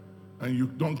 and you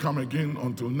don't come again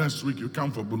until next week. You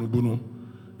come for bunu bunu.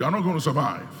 You are not going to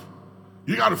survive.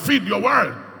 You got to feed your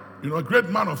word. You know, a great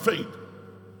man of faith,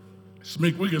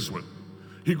 Smith Wigglesworth,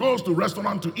 he goes to a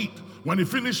restaurant to eat. When he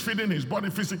finishes feeding his body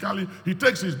physically, he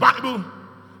takes his Bible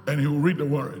and he will read the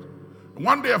word.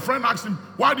 One day a friend asked him,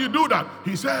 why do you do that?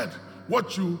 He said,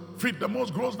 what you feed the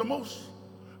most grows the most.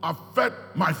 I've fed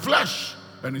my flesh,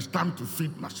 and it's time to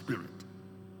feed my spirit.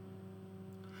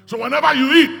 So whenever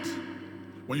you eat,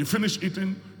 when you finish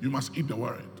eating, you must eat the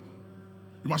word.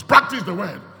 You must practice the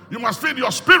word. You must feed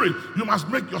your spirit. You must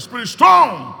make your spirit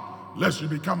strong, lest you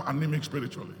become anemic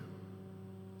spiritually.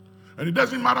 And it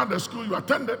doesn't matter the school you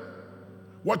attended,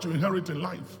 what you inherit in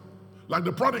life. Like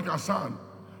the prodigal son,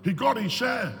 he got his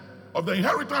share of the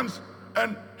inheritance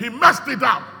and he messed it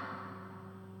up.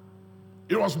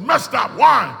 It was messed up.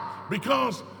 Why?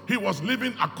 Because he was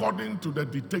living according to the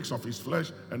dictates of his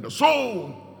flesh and the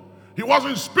soul. He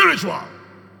wasn't spiritual.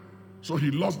 So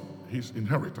he lost his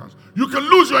inheritance. You can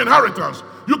lose your inheritance.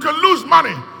 You can lose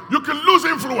money. You can lose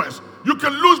influence. You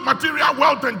can lose material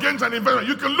wealth and gains and investment.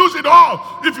 You can lose it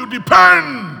all if you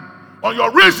depend on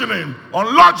your reasoning,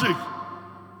 on logic,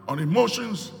 on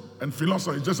emotions and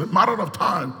philosophy. It's just a matter of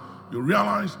time. You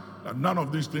realize that none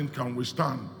of these things can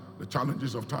withstand the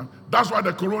challenges of time. That's why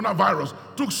the coronavirus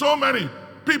took so many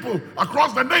people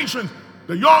across the nations,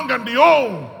 the young and the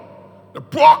old, the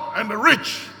poor and the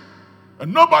rich,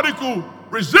 and nobody could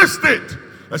resist it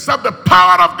except the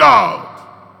power of God,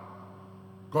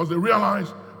 because they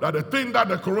realized that the thing that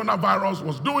the coronavirus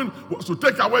was doing was to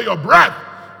take away your breath,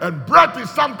 and breath is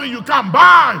something you can't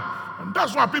buy. And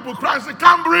that's why people cry and say,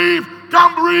 can't breathe,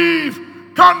 can't breathe,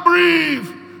 can't breathe,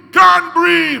 can't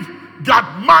breathe.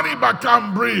 Got money but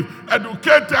can't breathe,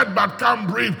 educated but can't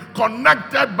breathe,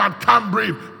 connected but can't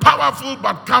breathe, powerful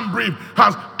but can't breathe,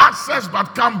 has access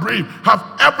but can't breathe, have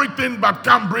everything but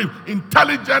can't breathe,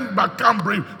 intelligent but can't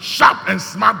breathe, sharp and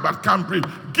smart but can't breathe,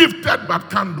 gifted but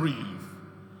can't breathe,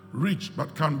 rich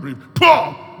but can't breathe,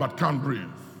 poor but can't breathe.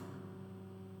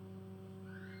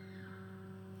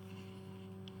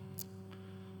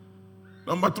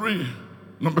 Number two,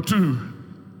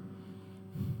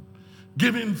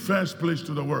 giving first place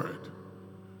to the word.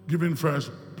 Giving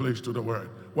first place to the word.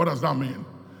 What does that mean?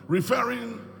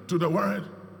 Referring to the word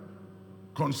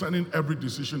concerning every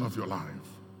decision of your life.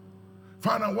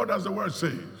 Find out, what does the word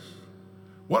say?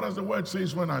 What does the word say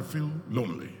when I feel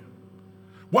lonely?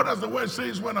 What does the word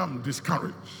say when I'm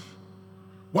discouraged?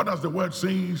 What does the word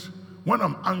say when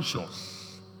I'm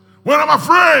anxious? When I'm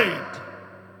afraid?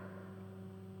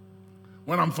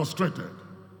 When I'm frustrated?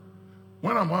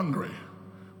 When I'm hungry?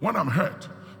 When I'm hurt,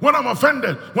 when I'm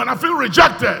offended, when I feel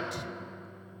rejected,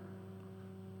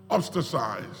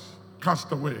 ostracized,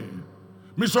 cast away,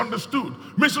 misunderstood,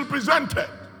 misrepresented,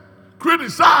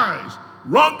 criticized,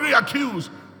 wrongly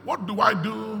accused. What do I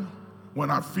do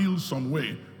when I feel some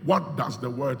way? What does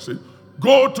the word say?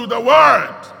 Go to the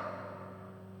word.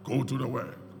 Go to the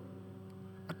word.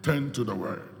 Attend to the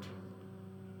word.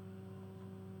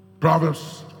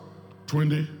 Proverbs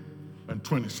 20 and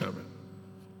 27.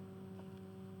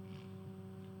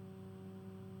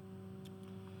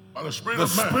 The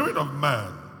spirit of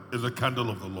man is a candle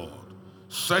of the Lord,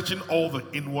 searching all the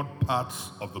inward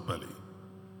parts of the belly.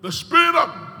 The spirit of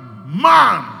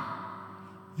man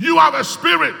You have a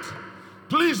spirit.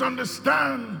 Please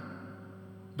understand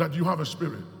that you have a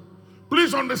spirit.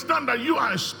 Please understand that you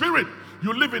are a spirit.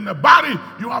 You live in a body.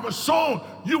 You have a soul.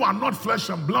 You are not flesh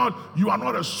and blood. You are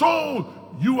not a soul.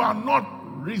 You are not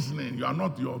reasoning. You are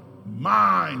not your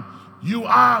mind. You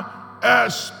are a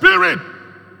spirit.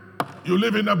 You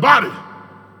live in a body.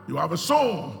 You have a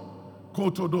soul.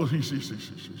 Kotodo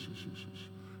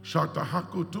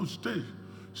Shatahaku to stay.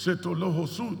 Setoloho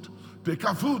suit.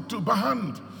 Tekafut to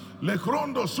bahand.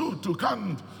 Lekrondo suit to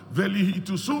kand. Velihi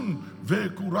to sun.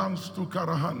 Vekurans to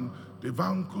karahan.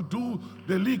 Devan kudu.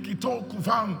 Delikito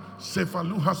kuvan.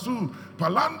 Sefaluhasu.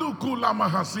 Palandu kulama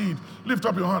hasid. Lift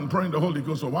up your hand, pray in the Holy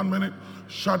Ghost for 1 minute.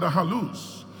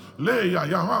 Shadahalus. Leya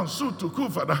Yahan Sutu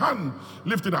Kufa, the hand.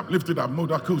 Lift it up,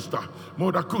 Modakusta,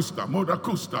 Modakusta,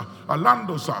 Modakusta,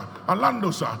 Alandosa,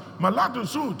 Alandosa,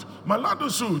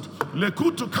 Maladu Sud,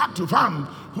 Lekutu Katufan.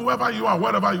 Whoever you are,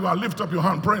 wherever you are, lift up your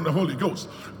hand, pray in the Holy Ghost.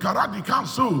 Karadi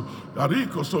Kansu,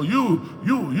 Ariko, so you,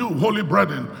 holy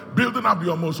brethren, building up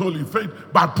your most holy faith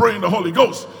by praying the Holy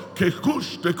Ghost.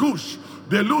 Kekush, Tekush.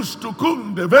 De luz tu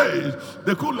kun de vez,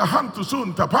 de kula hantu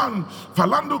sun tapan,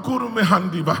 falando kuru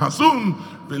mehandi vahasun,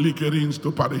 velikerins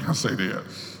tu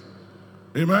parehasedias.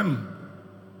 Amen.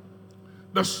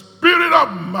 The spirit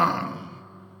of man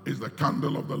is the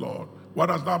candle of the Lord. What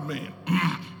does that mean?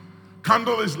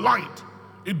 Candle is light.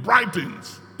 It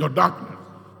brightens your darkness.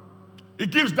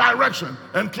 It gives direction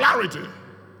and clarity.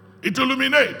 It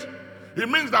illuminates. It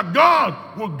means that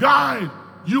God will guide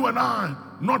you and I,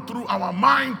 not through our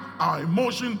mind, our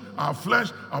emotion, our flesh,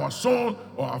 our soul,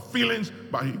 or our feelings,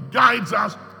 but he guides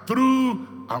us through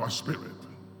our spirit.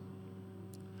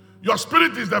 Your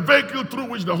spirit is the vehicle through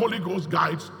which the Holy Ghost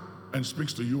guides and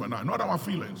speaks to you and I, not our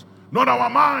feelings, not our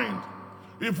mind.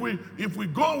 If we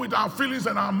go with our feelings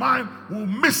and our mind, we'll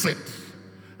miss it.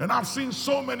 And I've seen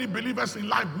so many believers in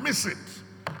life miss it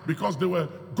because they were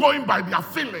going by their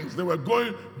feelings, they were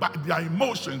going by their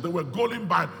emotions, they were going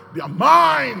by their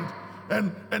mind.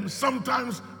 And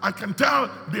sometimes I can tell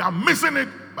they are missing it,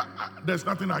 but there's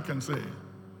nothing I can say.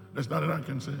 There's nothing I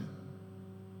can say.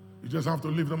 You just have to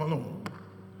leave them alone.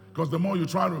 Because the more you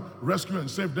try to rescue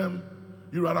and save them,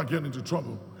 you rather get into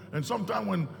trouble. And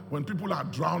sometimes when people are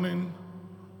drowning,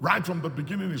 right from the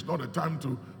beginning, it's not a time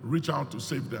to reach out to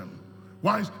save them.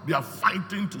 Why? They are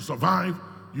fighting to survive.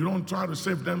 You don't try to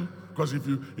save them, because if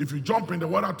you jump in the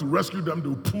water to rescue them,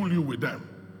 they'll pull you with them.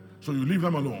 So you leave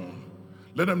them alone.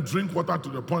 Let them drink water to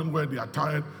the point where they are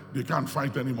tired, they can't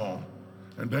fight anymore.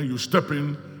 And then you step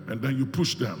in and then you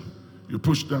push them. You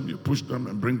push them,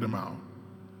 and bring them out.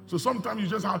 So sometimes you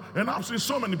just have, and I've seen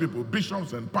so many people,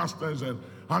 bishops and pastors and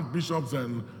archbishops,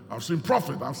 and I've seen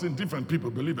prophets, I've seen different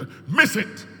people, believers, miss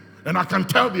it. And I can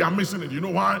tell they are missing it. You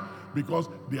know why? Because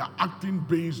they are acting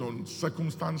based on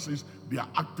circumstances, they are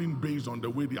acting based on the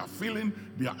way they are feeling,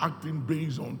 they are acting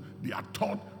based on their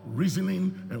thought,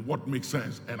 reasoning, and what makes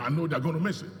sense. And I know they're going to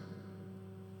miss it.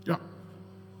 Yeah.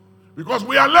 Because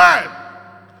we are led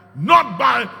not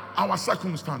by our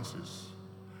circumstances,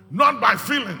 not by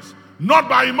feelings, not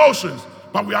by emotions,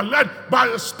 but we are led by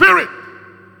the Spirit.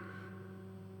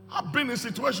 I've been in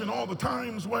situations all the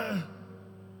times where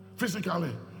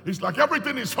physically it's like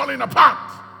everything is falling apart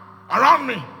around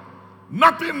me.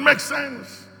 Nothing makes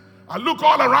sense. I look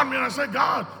all around me and I say,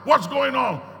 God, what's going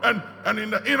on? And in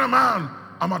the inner man,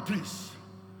 I'm at peace.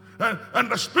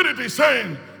 And the Spirit is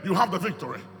saying, you have the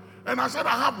victory. And I said,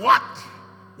 I have what?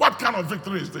 What kind of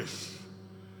victory is this?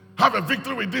 Have a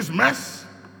victory with this mess?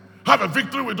 Have a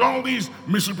victory with all these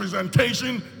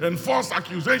misrepresentation and false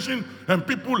accusation and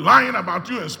people lying about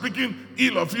you and speaking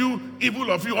ill of you,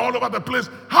 evil of you all over the place?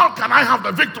 How can I have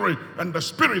the victory? And the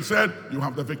Spirit said, you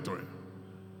have the victory.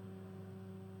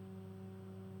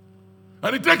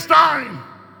 And it takes time.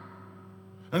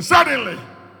 And suddenly,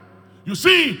 you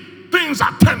see things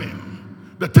are turning.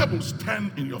 The tables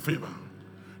turn in your favor.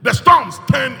 The storms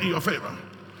turn in your favor.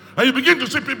 And you begin to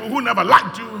see people who never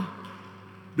liked you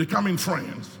becoming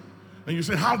friends. And you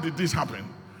say, how did this happen?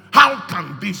 How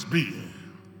can this be?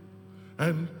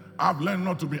 And I've learned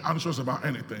not to be anxious about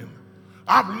anything.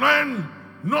 I've learned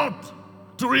not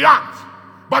to react,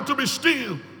 but to be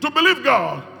still, to believe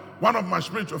God. One of my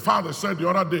spiritual fathers said the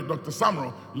other day, Dr.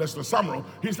 Samuel, Lester Samuel,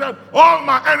 he said, all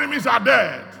my enemies are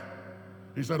dead.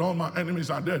 He said, all my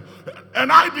enemies are dead.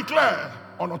 And I declare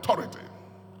on authority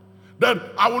that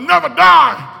I will never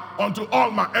die until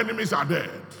all my enemies are dead.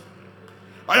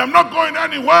 I am not going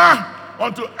anywhere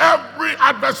until every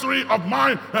adversary of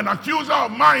mine and accuser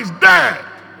of mine is dead.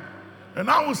 And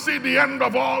I will see the end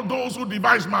of all those who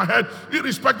devise my head,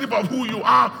 irrespective of who you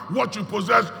are, what you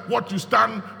possess, what you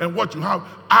stand, and what you have.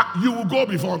 You will go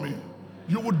before me.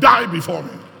 You will die before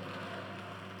me.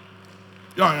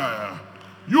 Yeah.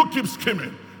 You keep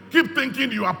scheming. Keep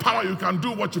thinking you are power, you can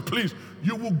do what you please.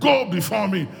 You will go before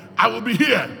me. I will be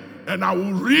here and I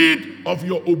will read of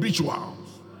your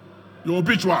obituaries. Your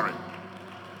obituary.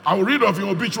 I will read of your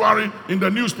obituary in the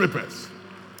newspapers.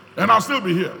 And I'll still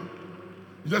be here.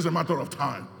 It's just a matter of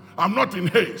time. I'm not in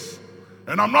haste.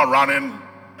 And I'm not running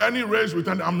any race with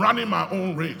any. I'm running my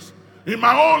own race. In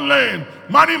my own lane,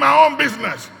 minding my own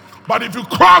business. But if you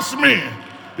cross me,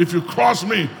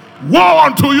 woe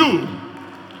unto you.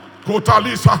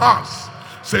 Kotali sahas,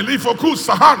 selifoku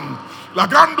sahan,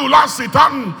 lagandu la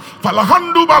sitan,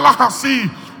 falahandu balahasi,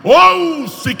 oh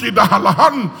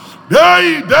sikidahalahan,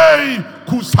 day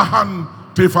kusahan,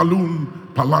 tefalun,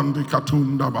 palandi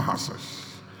katunda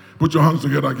bahasas. Put your hands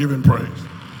together, give him praise.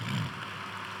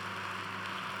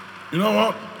 You know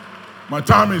what? My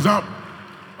time is up.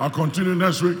 I'll continue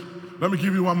next week. Let me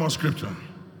give you one more scripture.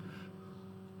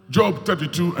 Job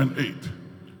 32 and 8.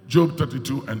 Job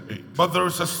 32 and 8. But there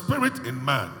is a spirit in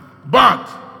man. But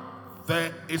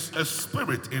there is a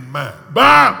spirit in man.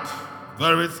 But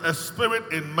there is a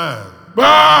spirit in man.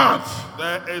 But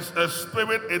there is a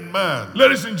spirit in man.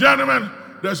 Ladies and gentlemen,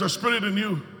 there's a spirit in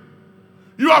you.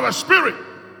 You have a spirit.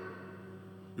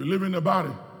 You live in the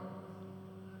body.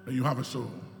 And you have a soul.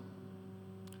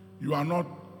 You are not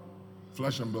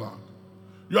flesh and blood.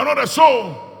 You are not a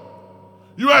soul.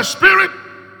 You are a spirit.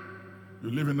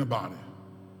 You live in the body.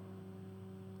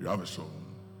 You have a soul.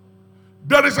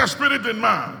 There is a spirit in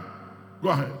man. Go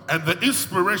ahead. And the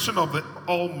inspiration of the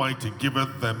Almighty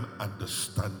giveth them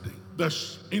understanding. The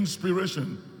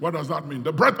inspiration, what does that mean?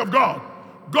 The breath of God.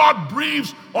 God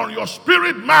breathes on your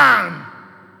spirit man,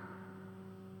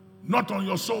 not on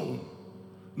your soul,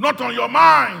 not on your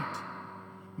mind,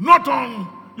 not on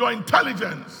your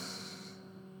intelligence.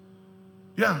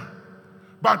 Yeah.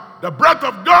 But the breath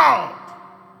of God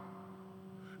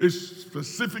is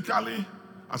specifically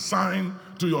assigned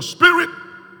to your spirit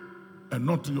and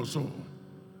not to your soul.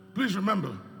 Please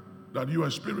remember that you are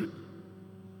a spirit,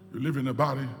 you live in a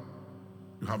body,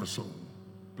 you have a soul.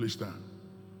 Please stand.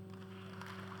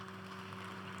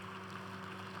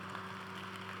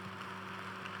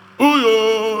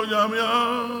 Uyo nyamya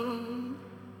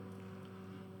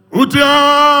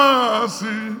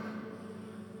utiasi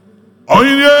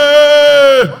oinye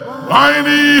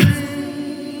waini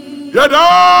yada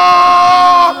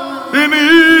ini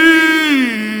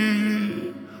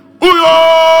uyo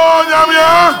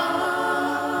nyamia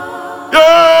ye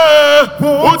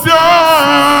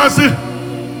utiasi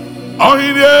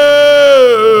oinye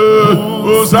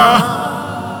usa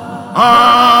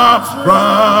arada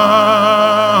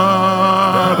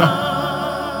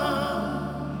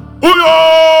uyo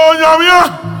nyamia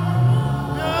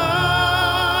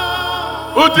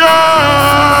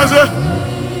utiasi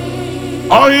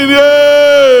oinye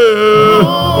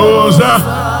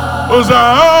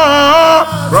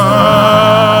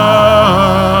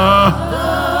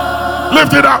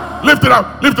lift it up, lift it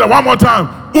up, lift it up one more time.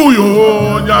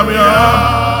 Uyo nyamia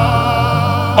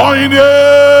oinye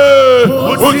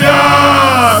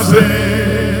utiase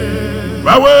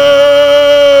bawe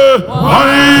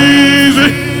oizi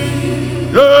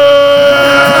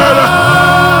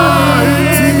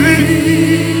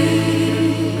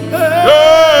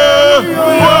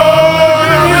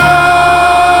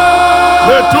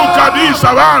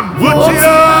Savan,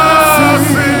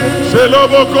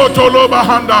 Seloboko Toloba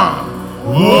Handa,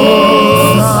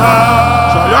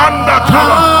 Sayanda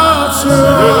Kala,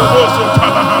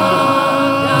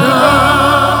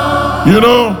 You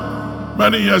know,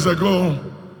 many years ago,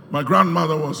 my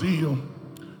grandmother was ill.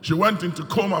 She went into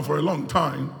coma for a long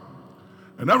time,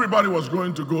 and everybody was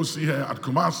going to go see her at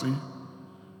Kumasi.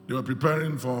 They were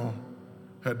preparing for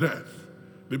her death.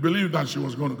 They believed that she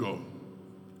was going to go.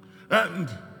 And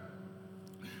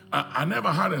I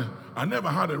never had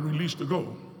a release to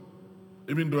go,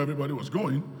 even though everybody was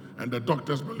going, and the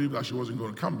doctors believed that she wasn't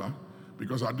going to come back,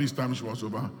 because at this time she was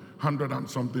over 100 and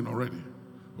something already,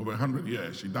 over 100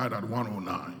 years. She died at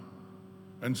 109.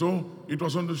 And so it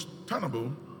was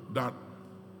understandable that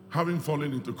having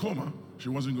fallen into coma, she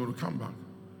wasn't going to come back.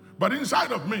 But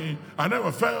inside of me, I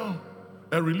never felt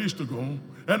a release to go,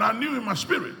 and I knew in my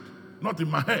spirit, not in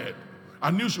my head, I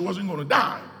knew she wasn't going to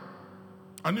die.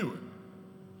 I knew it.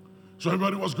 So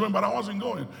everybody was going, but I wasn't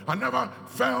going. I never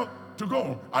felt to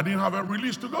go. I didn't have a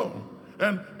release to go.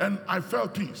 And I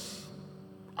felt peace.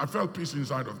 I felt peace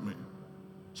inside of me.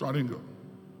 So I didn't go.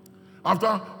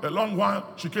 After a long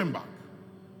while, she came back.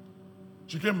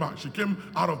 She came back. She came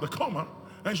out of the coma.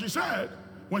 And she said,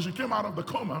 when she came out of the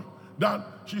coma, that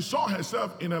she saw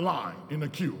herself in a line, in a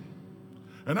queue.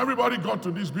 And everybody got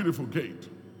to this beautiful gate.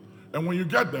 And when you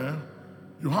get there,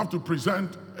 You have to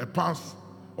present a pass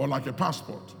or like a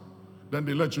passport. Then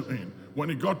they let you in. When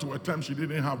it got to a time she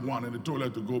didn't have one, and they told her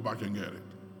to go back and get it.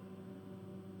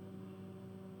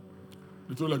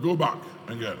 They told her, go back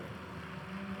and get it.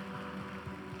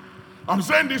 I'm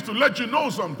saying this to let you know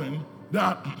something,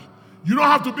 that you don't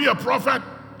have to be a prophet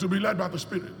to be led by the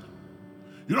Spirit.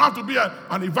 You don't have to be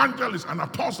an evangelist, an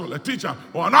apostle, a teacher,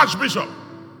 or an archbishop,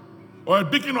 or a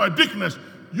deacon or a deaconess.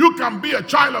 You can be a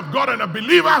child of God and a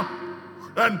believer,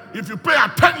 and if you pay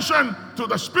attention to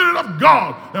the Spirit of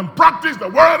God and practice the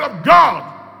Word of God,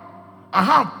 I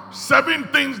have 7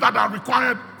 things that are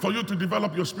required for you to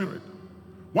develop your spirit.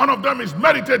 One of them is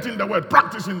meditating the Word,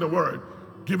 practicing the Word,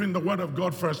 giving the Word of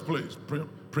God first place,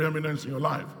 preeminence in your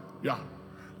life. Yeah.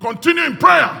 Continue in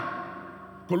prayer.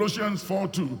 Colossians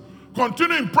 4:2.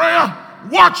 Continue in prayer.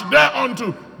 Watch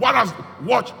thereunto.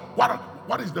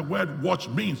 What is the word watch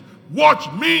means?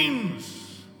 Watch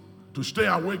means to stay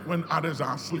awake when others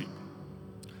are asleep.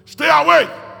 Stay awake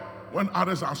when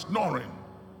others are snoring.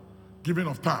 Giving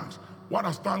of thanks. What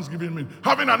does thanksgiving mean?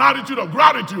 Having an attitude of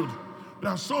gratitude. There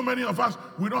are so many of us,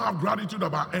 we don't have gratitude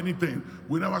about anything.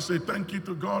 We never say thank you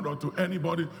to God or to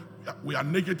anybody. We are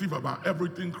negative about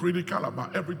everything, critical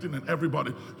about everything and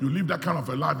everybody. You live that kind of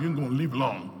a life, you ain't going to live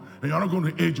long. And you're not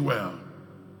going to age well.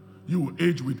 You will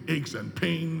age with aches and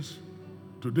pains.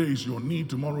 Today is your knee,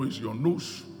 tomorrow is your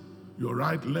nose, your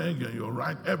right leg, and your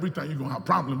right. Every time you're going to have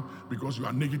problems because you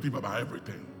are negative about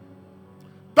everything.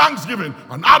 Thanksgiving,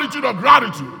 an attitude of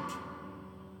gratitude.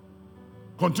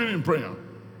 Continue in prayer.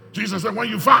 Jesus said, when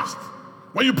you fast,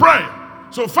 when you pray.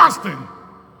 So fasting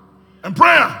and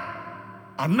prayer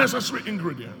are necessary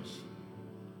ingredients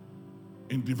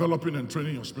in developing and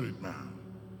training your spirit, man.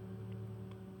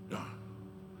 Yeah.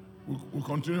 We'll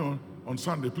continue on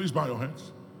Sunday. Please bow your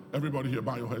heads. Everybody here,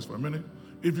 bow your heads for a minute.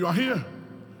 If you are here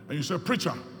and you say,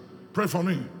 preacher, pray for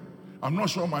me. I'm not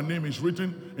sure my name is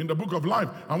written in the book of life.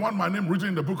 I want my name written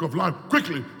in the book of life.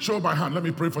 Quickly, show by hand. Let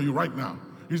me pray for you right now.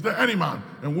 Is there any man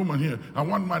and woman here? I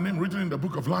want my name written in the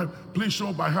book of life. Please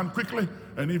show by hand quickly.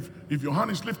 And if your hand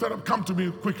is lifted up, come to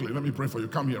me quickly. Let me pray for you.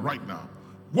 Come here right now.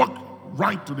 Walk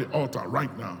right to the altar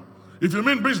right now. If you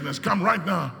mean business, come right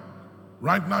now.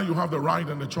 Right now you have the right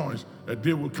and the choice. A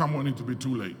day will come when it will be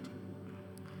too late.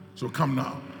 So come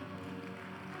now.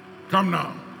 Come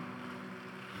now.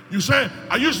 You say,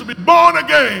 I used to be born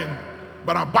again,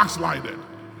 but I backslided.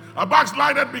 I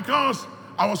backslided because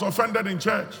I was offended in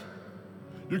church.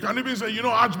 You can even say, you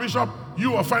know, Archbishop,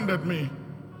 you offended me.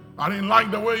 I didn't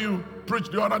like the way you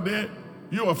preached the other day.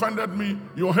 You offended me.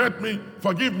 You hurt me.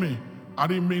 Forgive me. I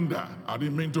didn't mean that. I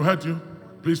didn't mean to hurt you.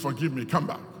 Please forgive me. Come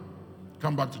back.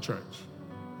 Come back to church.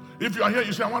 If you are here,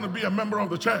 you say, I want to be a member of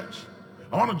the church.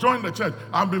 I want to join the church.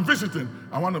 I've been visiting.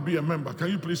 I want to be a member.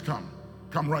 Can you please come?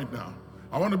 Come right now.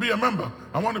 I want to be a member.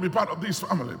 I want to be part of this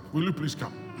family. Will you please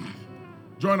come?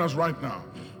 Join us right now.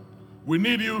 We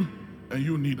need you and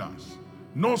you need us.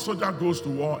 No soldier goes to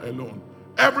war alone.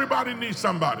 Everybody needs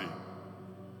somebody.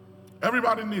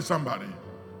 Everybody needs somebody.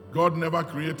 God never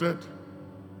created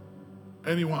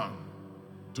anyone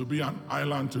to be an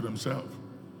island to themselves.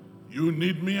 You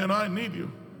need me and I need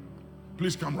you.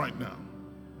 Please come right now.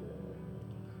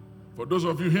 For those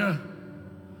of you here,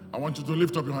 I want you to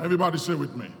lift up your hand. Everybody say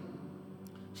with me.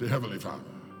 Say, Heavenly Father,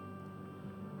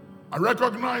 I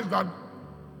recognize that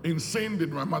in sin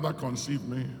did my mother conceive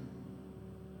me,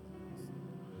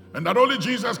 and that only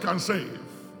Jesus can save.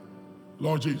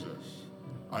 Lord Jesus,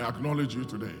 I acknowledge you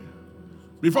today.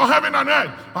 Before heaven and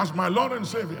earth, as my Lord and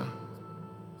Savior,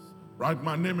 write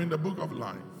my name in the book of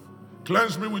life.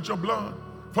 Cleanse me with your blood.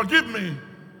 Forgive me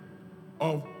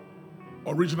of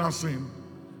original sin.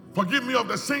 Forgive me of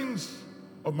the sins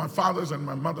of my fathers and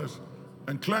my mothers,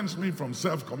 and cleanse me from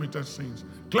self-committed sins.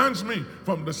 Cleanse me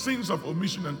from the sins of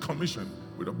omission and commission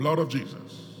with the blood of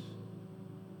Jesus.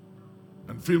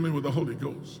 And fill me with the Holy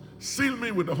Ghost. Seal me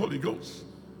with the Holy Ghost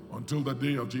until the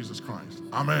day of Jesus Christ.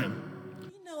 Amen. We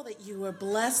know that you were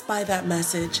blessed by that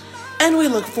message, and we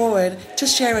look forward to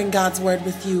sharing God's word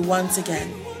with you once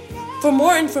again. For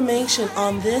more information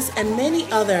on this and many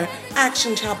other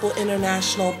Action Chapel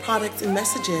International products and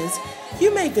messages,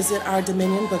 you may visit our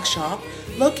Dominion Bookshop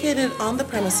located on the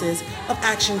premises of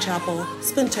Action Chapel,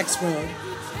 Spintex Road.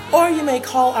 Or you may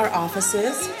call our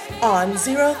offices on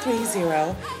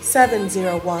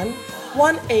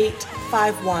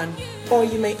 030-701-1851. Or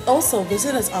you may also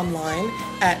visit us online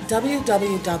at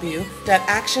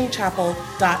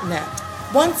www.actionchapel.net.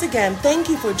 Once again, thank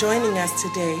you for joining us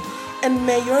today, and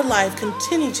may your life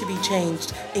continue to be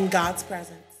changed in God's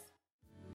presence.